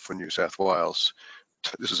Transport for New South Wales.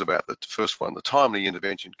 This is about the first one: the timely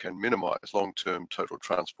intervention can minimise long-term total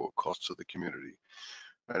transport costs of the community.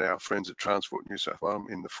 And our friends at Transport New South Wales,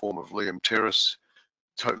 in the form of Liam Terrace,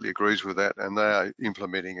 totally agrees with that, and they are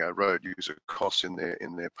implementing a road user costs in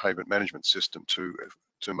their payment management system to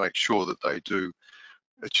make sure that they do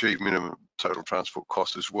achieve minimum total transport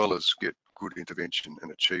costs as well as get good intervention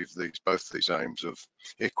and achieve both these aims of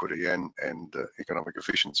equity and economic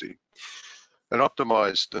efficiency.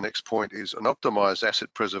 The next point is an optimised asset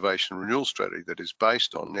preservation renewal strategy that is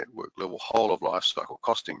based on network level whole of life cycle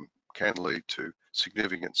costing can lead to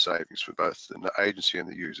significant savings for both the agency and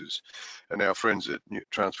the users. And our friends at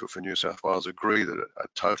Transport for New South Wales agree that a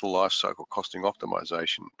total life cycle costing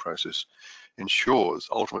optimisation process ensures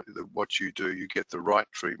ultimately that what you do, you get the right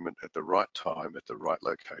treatment at the right time at the right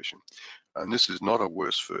location. And this is not a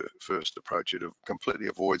worse first approach. It completely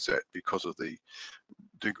avoids that because of the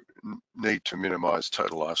need to minimise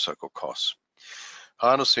total life cycle costs.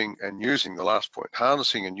 Harnessing and using, the last point,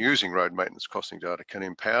 harnessing and using road maintenance costing data can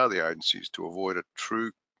empower the agencies to avoid a true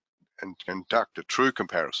and conduct a true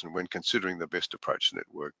comparison when considering the best approach to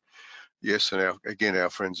network. Yes, and again, our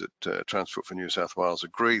friends at Transport for New South Wales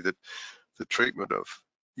agree that the treatment of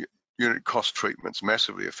unit cost treatments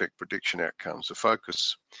massively affect prediction outcomes. The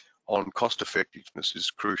focus on cost effectiveness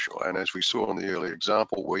is crucial. And as we saw in the earlier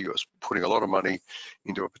example, where you're putting a lot of money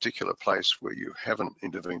into a particular place where you haven't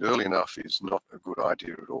intervened early enough is not a good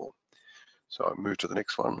idea at all. So I'll move to the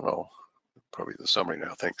next one. I'll probably the summary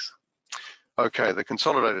now, thanks. Okay, the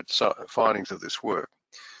consolidated findings of this work.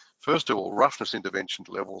 First of all, roughness intervention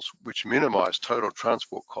levels, which minimize total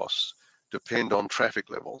transport costs, depend on traffic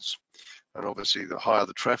levels. And obviously, the higher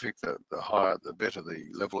the traffic, the better the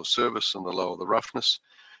level of service and the lower the roughness.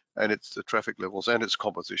 And it's the traffic levels and its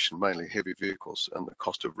composition, mainly heavy vehicles, and the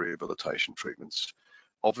cost of rehabilitation treatments.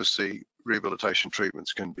 Obviously, rehabilitation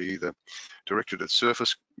treatments can be either directed at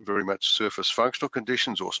very much surface functional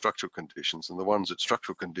conditions or structural conditions. And the ones at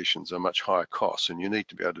structural conditions are much higher costs, and you need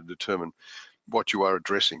to be able to determine what you are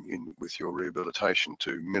addressing with your rehabilitation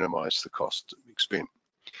to minimize the cost expend.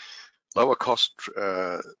 Lower cost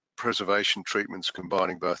preservation treatments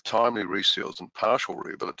combining both timely reseals and partial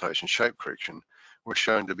rehabilitation shape correction were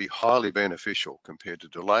shown to be highly beneficial compared to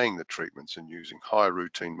delaying the treatments and using high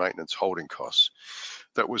routine maintenance holding costs.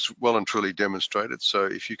 That was well and truly demonstrated. So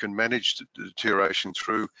if you can manage the deterioration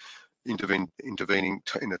through intervening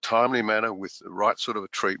in a timely manner with the right sort of a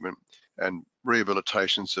treatment and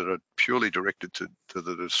rehabilitations that are purely directed to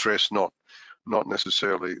the distress, not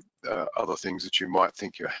necessarily other things that you might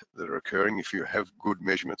think that are occurring. If you have good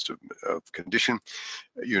measurements of condition,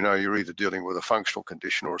 you know you're either dealing with a functional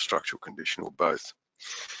condition or a structural condition or both.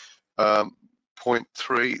 Point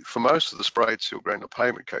 3, for most of the sprayed seal granular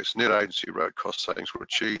pavement case, net agency road cost savings were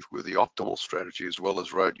achieved with the optimal strategy as well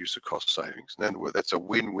as road user cost savings. In other words, that's a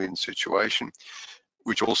win-win situation,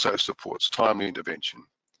 which also supports timely intervention.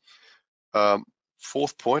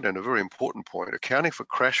 Fourth point, and a very important point, accounting for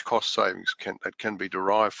crash cost savings that can be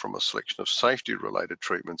derived from a selection of safety-related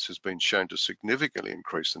treatments has been shown to significantly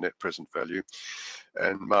increase the net present value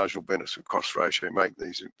and marginal benefit cost ratio, make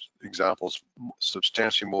these examples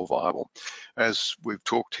substantially more viable. As we've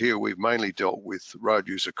talked here, we've mainly dealt with road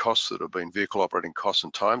user costs that have been vehicle operating costs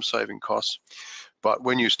and time-saving costs. But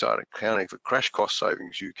when you start accounting for crash cost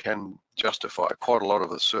savings, you can justify quite a lot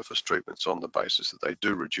of the surface treatments on the basis that they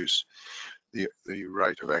do reduce the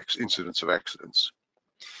rate of incidence of accidents.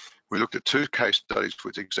 We looked at 2 case studies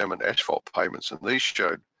which examined asphalt pavements, and these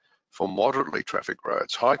showed for moderately traffic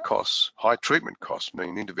roads, high treatment costs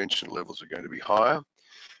mean intervention levels are going to be higher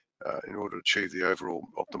in order to achieve the overall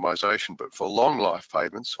optimization. But for long life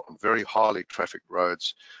pavements on very highly trafficked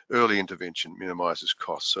roads, early intervention minimizes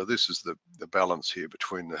costs. So this is the balance here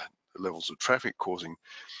between the levels of traffic causing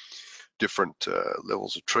different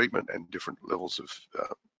levels of treatment and different levels of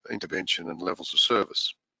intervention and levels of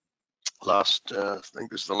service. I think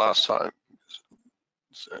this is the last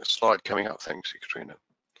slide coming up. Thanks, Katrina.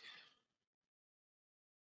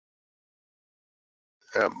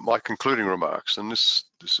 My concluding remarks, and this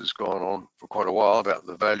has gone on for quite a while, about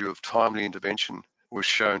the value of timely intervention was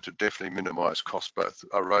shown to definitely minimize costs, both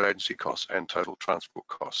road agency costs and total transport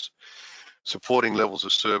costs. Supporting levels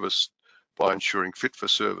of service by ensuring fit for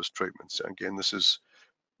service treatments. Again, this is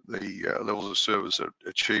the levels of service are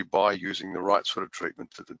achieved by using the right sort of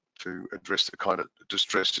treatment to address the kind of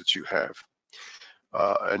distress that you have.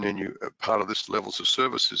 And then part of this levels of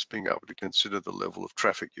service is being able to consider the level of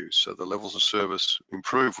traffic use. So the levels of service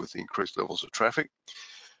improve with the increased levels of traffic.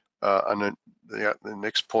 And then the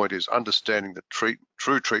next point is understanding the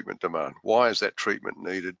true treatment demand. Why is that treatment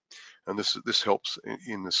needed? And this helps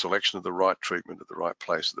in the selection of the right treatment at the right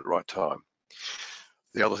place at the right time.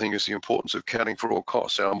 The other thing is the importance of accounting for all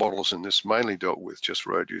costs. Our models in this mainly dealt with just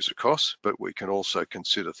road user costs, but we can also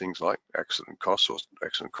consider things like accident costs or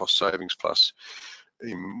accident cost savings, plus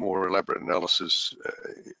in more elaborate analysis,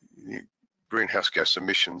 greenhouse gas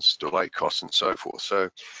emissions, delay costs, and so forth. So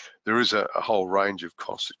there is a whole range of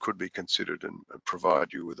costs that could be considered and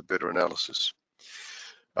provide you with a better analysis.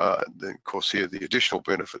 Then, of course, here the additional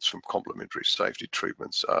benefits from complementary safety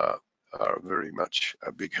treatments are very much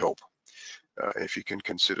a big help if you can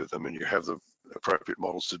consider them and you have the appropriate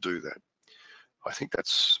models to do that. I think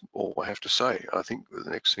that's all I have to say. I think the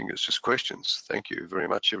next thing is just questions. Thank you very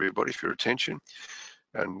much, everybody, for your attention,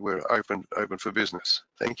 and we're open for business.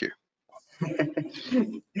 Thank you.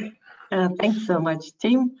 Thanks so much,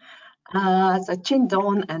 Tim. So Chin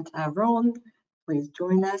Dong and Ron, please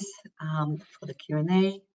join us for the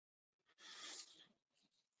Q&A.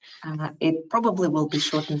 It probably will be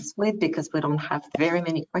short and sweet because we don't have very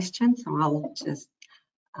many questions, so I'll just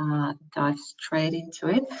dive straight into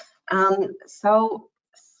it. So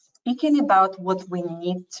speaking about what we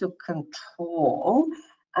need to control,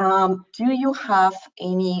 do you have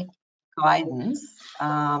any guidance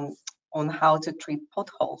on how to treat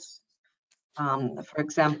potholes? For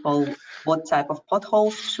example, what type of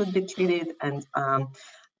potholes should be treated, and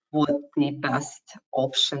what the best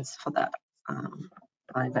options for that are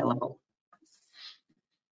available.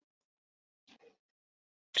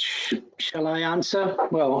 Shall I answer?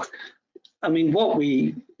 Well, I mean, what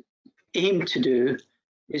we aim to do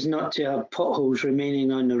is not to have potholes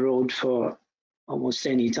remaining on the road for almost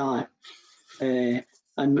any time.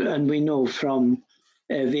 And we know from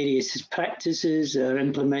various practices that are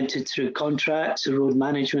implemented through contracts, the Road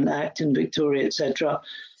Management Act in Victoria, etc.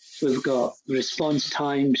 We've got response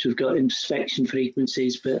times, we've got inspection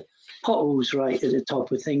frequencies, but potholes right at the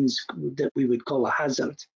top of things that we would call a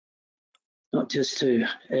hazard. Not just to,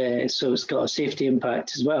 so it's got a safety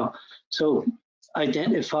impact as well. So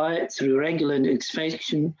identify it through regular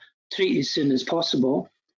inspection, treat as soon as possible,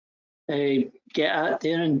 get out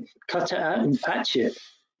there and cut it out and patch it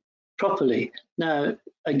properly. Now,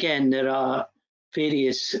 again, there are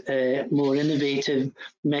various more innovative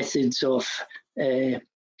methods of getting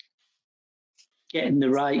the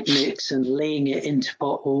right mix and laying it into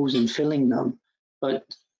potholes and filling them. But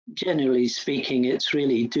generally speaking, it's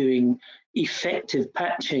really doing effective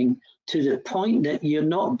patching to the point that you're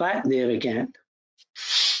not back there again.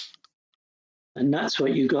 And that's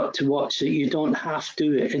what you got to watch, that you don't have to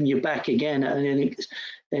do it and you're back again at an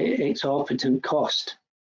exorbitant cost.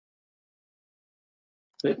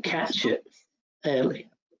 But catch it early.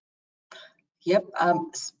 Yep.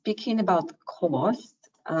 Speaking about cost,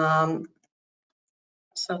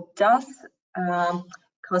 so does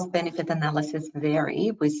cost-benefit analysis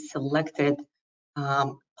vary with selected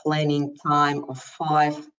planning time of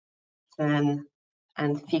 5, 10,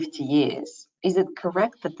 and 50 years? Is it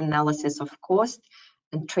correct that analysis of cost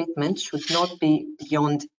and treatment should not be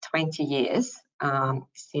beyond 20 years,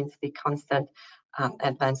 since the constant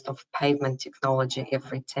advance of pavement technology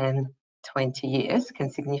every 10, 20 years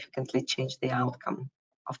can significantly change the outcome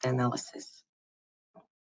of the analysis?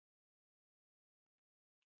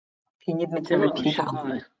 Can you need me to repeat?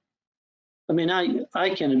 I mean,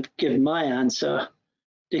 I can give my answer.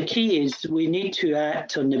 The key is we need to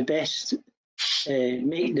act on the best,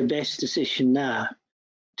 make the best decision now.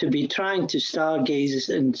 To be trying to stargaze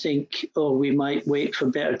and think, oh, we might wait for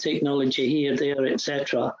better technology here, there,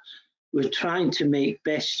 etc. We're trying to make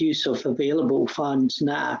best use of available funds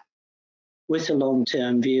now with a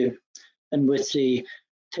long-term view, and with the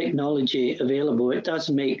technology available, it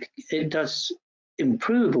does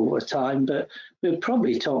improve over time, but we're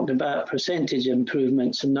probably talking about percentage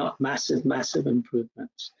improvements and not massive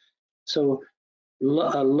improvements. So a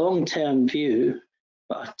long-term view,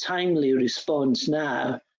 but a timely response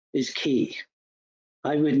now is key.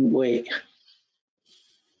 I wouldn't wait.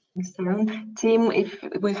 Thanks, Aaron. Tim, if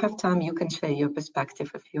we have time, you can share your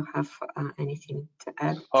perspective if you have anything to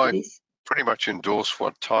add to this. Pretty much endorse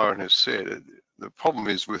what Tyrone has said. The problem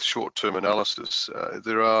is with short-term analysis,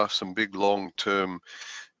 there are some big long-term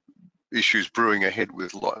issues brewing ahead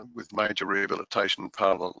with major rehabilitation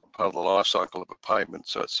part of the life cycle of a pavement.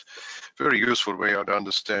 So it's very useful to be able to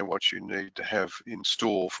understand what you need to have in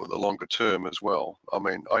store for the longer term as well. I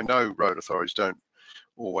mean, I know road authorities don't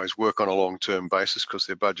always work on a long-term basis because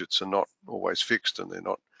their budgets are not always fixed and they're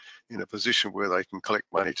not in a position where they can collect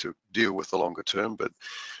money to deal with the longer term, but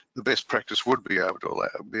the best practice would be able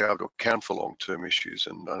to account for long-term issues.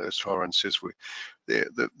 And as Tyrone says,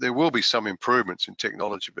 there will be some improvements in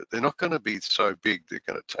technology, but they're not going to be so big they're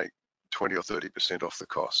going to take 20 or 30% off the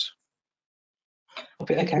costs.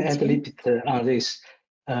 Okay, I can add a little bit on this.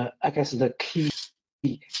 I guess the key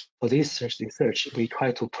for this research, we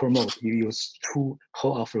try to promote you use true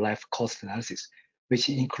whole-of-life cost analysis, which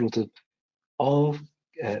include all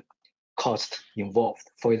costs involved.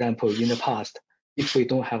 For example, in the past, if we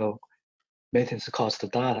don't have a maintenance cost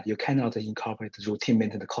data, you cannot incorporate routine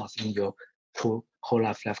maintenance costs in your true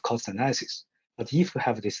whole-life cost analysis. But if we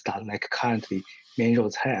have this data, like currently main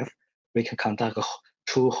roads have, we can conduct a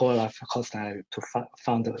true whole-life cost analysis to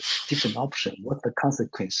find a different option. What's the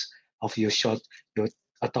consequence of your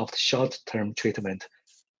adopt short-term treatment?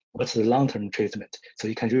 What's the long-term treatment? So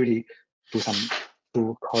you can really do some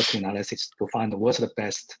true cost analysis to find what's the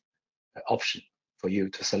best option for you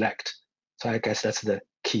to select. So I guess that's the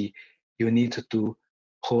key. You need to do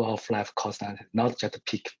whole of life cost analysis, not just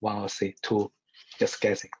pick one or say two, just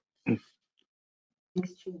guessing.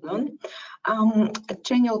 Thanks, Chin-Dong. A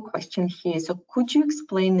general question here. So could you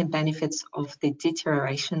explain the benefits of the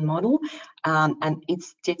deterioration model and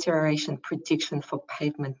its deterioration prediction for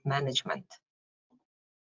pavement management?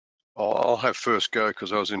 I'll have first go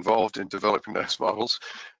because I was involved in developing those models.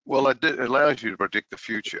 Well, it allows you to predict the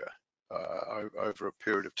future over a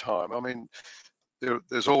period of time. I mean,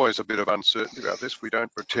 there's always a bit of uncertainty about this. We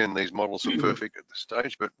don't pretend these models are perfect at this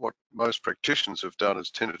stage, but what most practitioners have done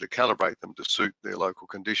is tended to calibrate them to suit their local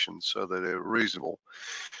conditions so that they're reasonable.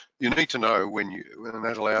 You need to know and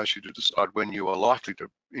that allows you to decide when you are likely to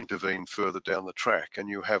intervene further down the track, and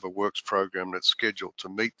you have a works program that's scheduled to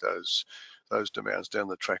meet those demands down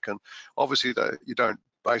the track. And obviously you don't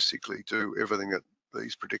basically do everything that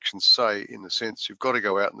these predictions say, in the sense you've got to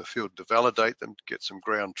go out in the field to validate them, to get some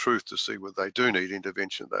ground truth to see whether they do need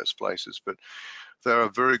intervention at those places. But they're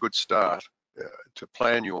a very good start to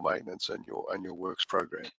plan your maintenance and your works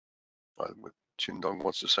program. Chin Dong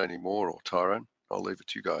wants to say any more, or Tyrone, I'll leave it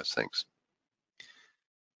to you guys. Thanks.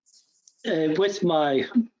 With my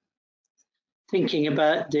thinking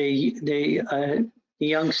about the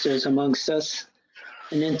youngsters amongst us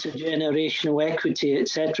and intergenerational equity,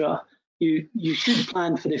 etc., you should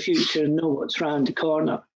plan for the future and know what's round the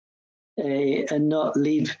corner, and not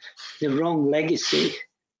leave the wrong legacy.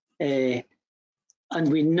 And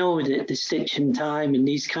we know that the stitching time and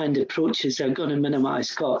these kind of approaches are going to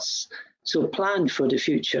minimise costs. So plan for the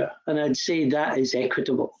future, and I'd say that is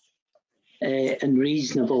equitable and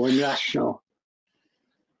reasonable and rational.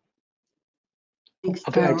 Thanks,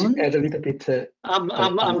 Okay, I just add a little bit.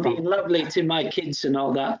 I'm being lovely to my kids and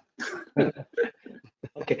all that.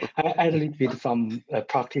 Okay, I add a little bit from a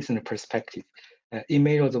practitioner perspective. In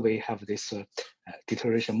Melrose, we have this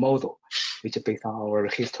deterioration model, which is based on our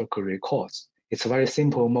historical records. It's a very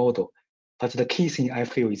simple model, but the key thing I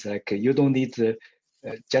feel is like you don't need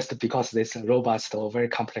just because this robust or very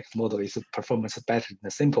complex model is performance better than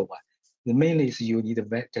a simple one. The main is you need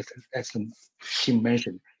just as Tim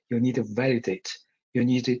mentioned, you need to validate. You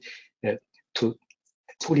need to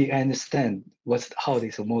fully understand how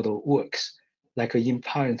this model works. Like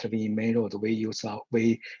currently in Melrose,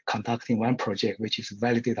 we conducting one project which is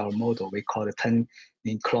validate our model. We call it turning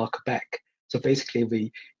clock back. So basically,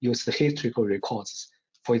 we use the historical records.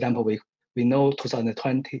 For example, we know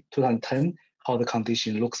 2010 how the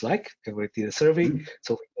condition looks like. We did a survey,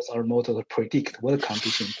 so we use our model to predict what the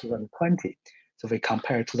condition in 2020. So we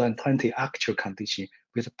compare 2020 actual condition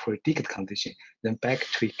with the predicted condition, then back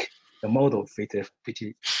tweak the model fit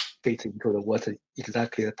into what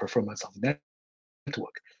exactly the performance of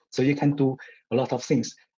network. So you can do a lot of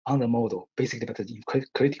things on the model, basically, but the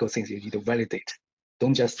critical things you need to validate.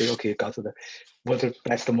 Don't just say, okay, got what's the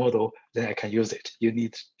best model, then I can use it. You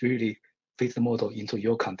need to really fit the model into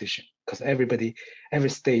your condition, because every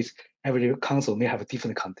state, every council may have a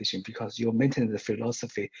different condition, because your maintenance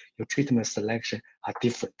philosophy, your treatment selection are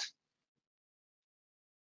different.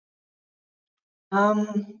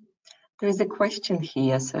 There is a question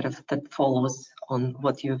here sort of that follows on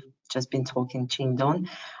what you've just been talking, Chin Dong.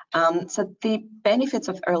 So the benefits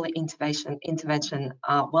of early intervention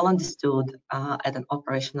are well understood at an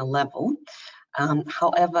operational level.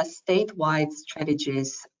 However, statewide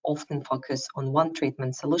strategies often focus on one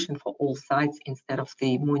treatment solution for all sites instead of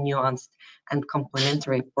the more nuanced and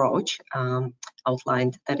complementary approach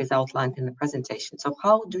outlined in the presentation. So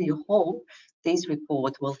how do you hope this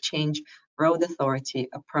report will change road authority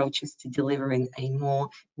approaches to delivering a more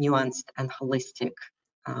nuanced and holistic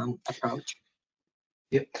approach?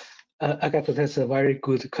 Yeah, Agatha, that's a very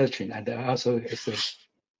good question, and also it's a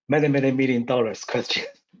many million dollars question.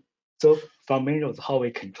 So from Melrose, how we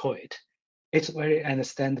control it, it's very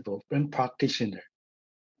understandable when practitioners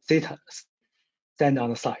stand on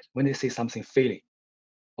the side when they see something failing.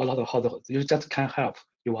 A lot of hurdles, you just can't help.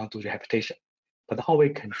 You want to do rehabilitation, but how we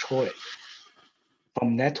control it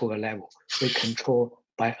from network level, we control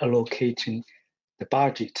by allocating the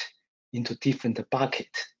budget into different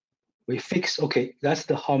buckets. We fix, okay, that's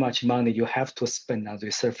how much money you have to spend on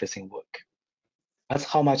resurfacing work. That's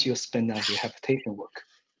how much you spend on rehabilitation work.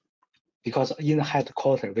 Because in the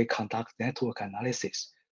headquarters, we conduct network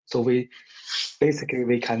analysis. So we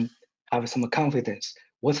can have some confidence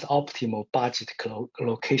what's the optimal budget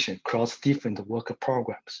allocation across different work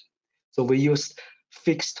programs. So we use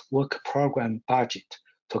fixed work program budget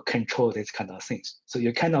to control these kind of things. So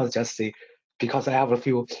you cannot just say, because I have a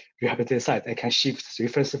few rehabilitation sites, I can shift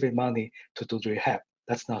resurfacing money to do rehab.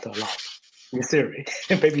 That's not allowed in theory.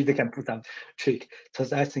 Maybe they can put some trick. So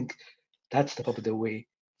I think that's probably the way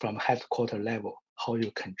from headquarters level, how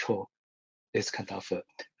you control this kind of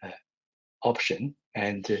option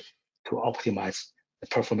and to optimize the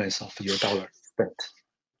performance of your dollar spent.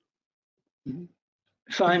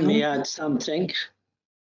 If I may add something,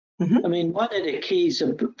 I mean, one of the keys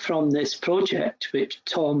from this project, which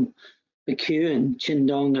Tom McHugh and Chin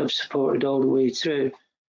Dong have supported all the way through,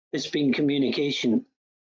 has been communication,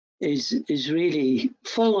 is really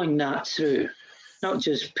following that through, not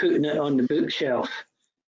just putting it on the bookshelf.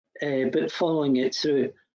 but following it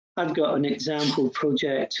through. I've got an example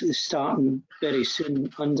project starting very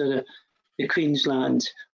soon under the Queensland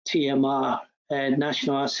TMR,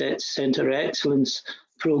 National Assets Centre of Excellence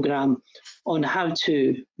programme, on how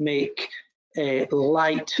to make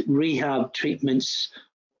light rehab treatments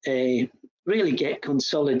really get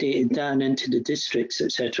consolidated down into the districts,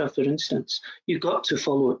 etc. For instance, you've got to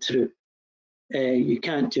follow it through. You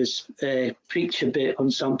can't just preach a bit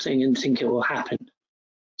on something and think it will happen.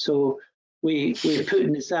 So we're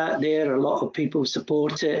putting this out there. A lot of people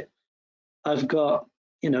support it. I've got,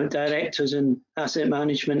 directors in asset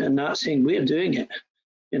management and that saying we're doing it,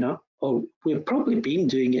 or we've probably been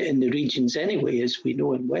doing it in the regions anyway, as we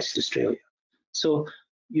know in West Australia. So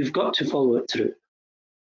you've got to follow it through.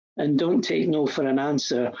 And don't take no for an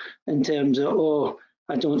answer in terms of, oh,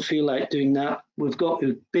 I don't feel like doing that. We've got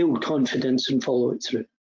to build confidence and follow it through.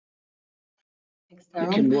 Thanks,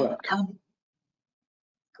 it can work.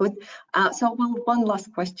 Good. So one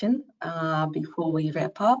last question before we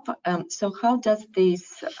wrap up. So how does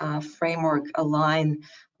this framework align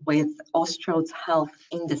with Australia's health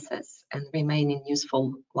indices and remaining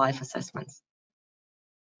useful life assessments?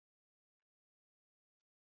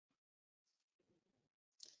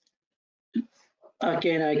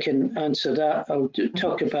 Again, I can answer that. I'll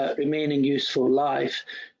talk about remaining useful life.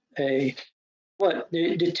 The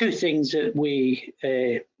two things that we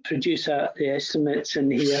produce out the estimates in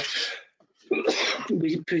here,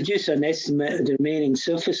 we produce an estimate of the remaining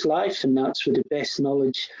surface life, and that's with the best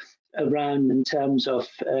knowledge around in terms of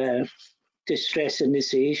distress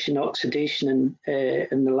initiation, oxidation,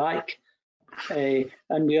 and the like.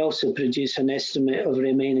 And we also produce an estimate of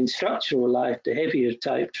remaining structural life, the heavier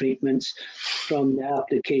type treatments, from the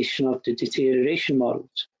application of the deterioration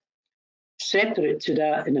models. Separate to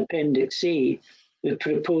that, in Appendix A, we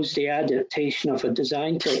propose the adaptation of a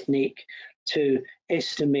design technique to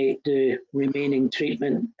estimate the remaining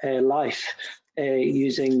treatment life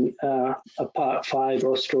using a Part 5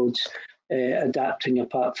 Austroads, adapting a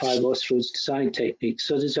Part 5 Austroads design technique.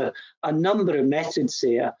 So there's a number of methods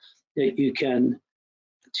there that you can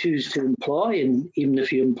choose to employ, and even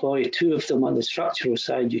if you employ two of them on the structural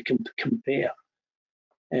side, you can compare.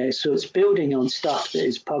 So it's building on stuff that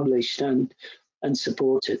is published and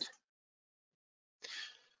supported.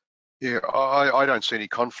 Yeah, I don't see any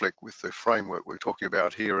conflict with the framework we're talking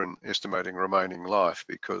about here in estimating remaining life,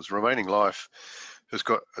 because remaining life has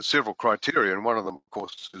got several criteria, and one of them, of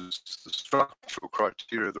course, is the structural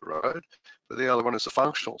criteria of the road, but the other one is the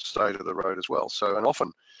functional state of the road as well. So, and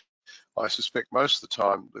often, I suspect most of the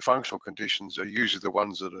time, the functional conditions are usually the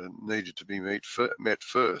ones that are needed to be met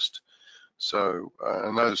first. So,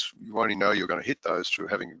 and those, you only know you're going to hit those through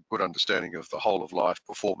having a good understanding of the whole of life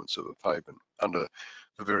performance of a pavement under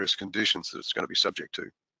the various conditions that it's going to be subject to.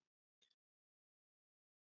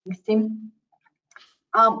 Thanks, Tim.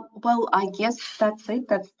 Well, I guess that's it.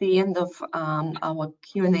 That's the end of our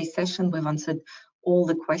Q&A session. We've answered all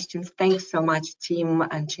the questions. Thanks so much, Tim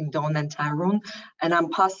and Chin-Dong and Tyrone. And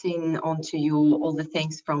I'm passing on to you all the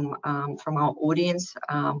thanks from our audience.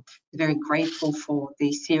 Very grateful for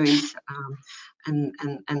the series and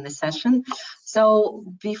the session. So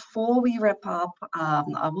before we wrap up,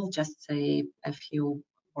 I will just say a few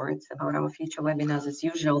words about our future webinars as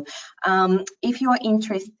usual. If you are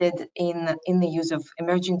interested in the use of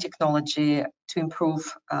emerging technology to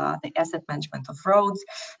improve the asset management of roads,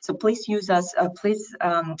 so please join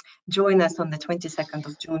us on the 22nd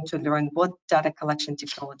of June to learn what data collection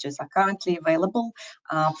technologies are currently available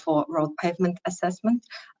for road pavement assessment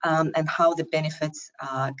and how the benefits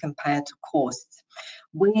compare to costs.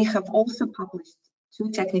 We have also published 2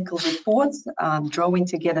 technical reports drawing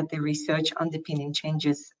together the research underpinning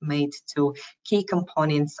changes made to key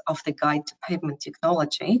components of the Guide to Pavement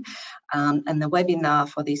Technology. And the webinar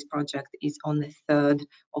for this project is on the 3rd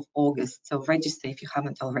of August. So register if you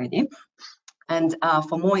haven't already. And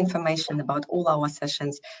for more information about all our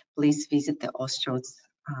sessions, please visit the Austroads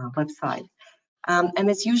website. And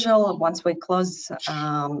as usual, once we close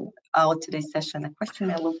out today's session, a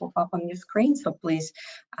questionnaire will pop up on your screen. So please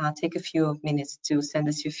take a few minutes to send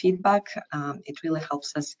us your feedback. It really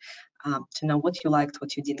helps us to know what you liked,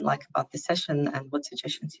 what you didn't like about the session, and what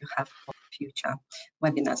suggestions you have for future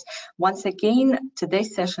webinars. Once again,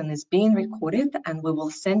 today's session is being recorded, and we will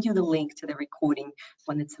send you the link to the recording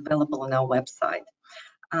when it's available on our website.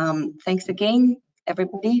 Thanks again,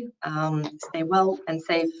 everybody. Stay well and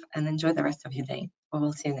safe and enjoy the rest of your day. We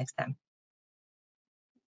will see you next time.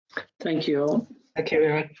 Thank you all. Thank you,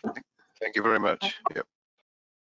 everyone. Thank you very much. Yep.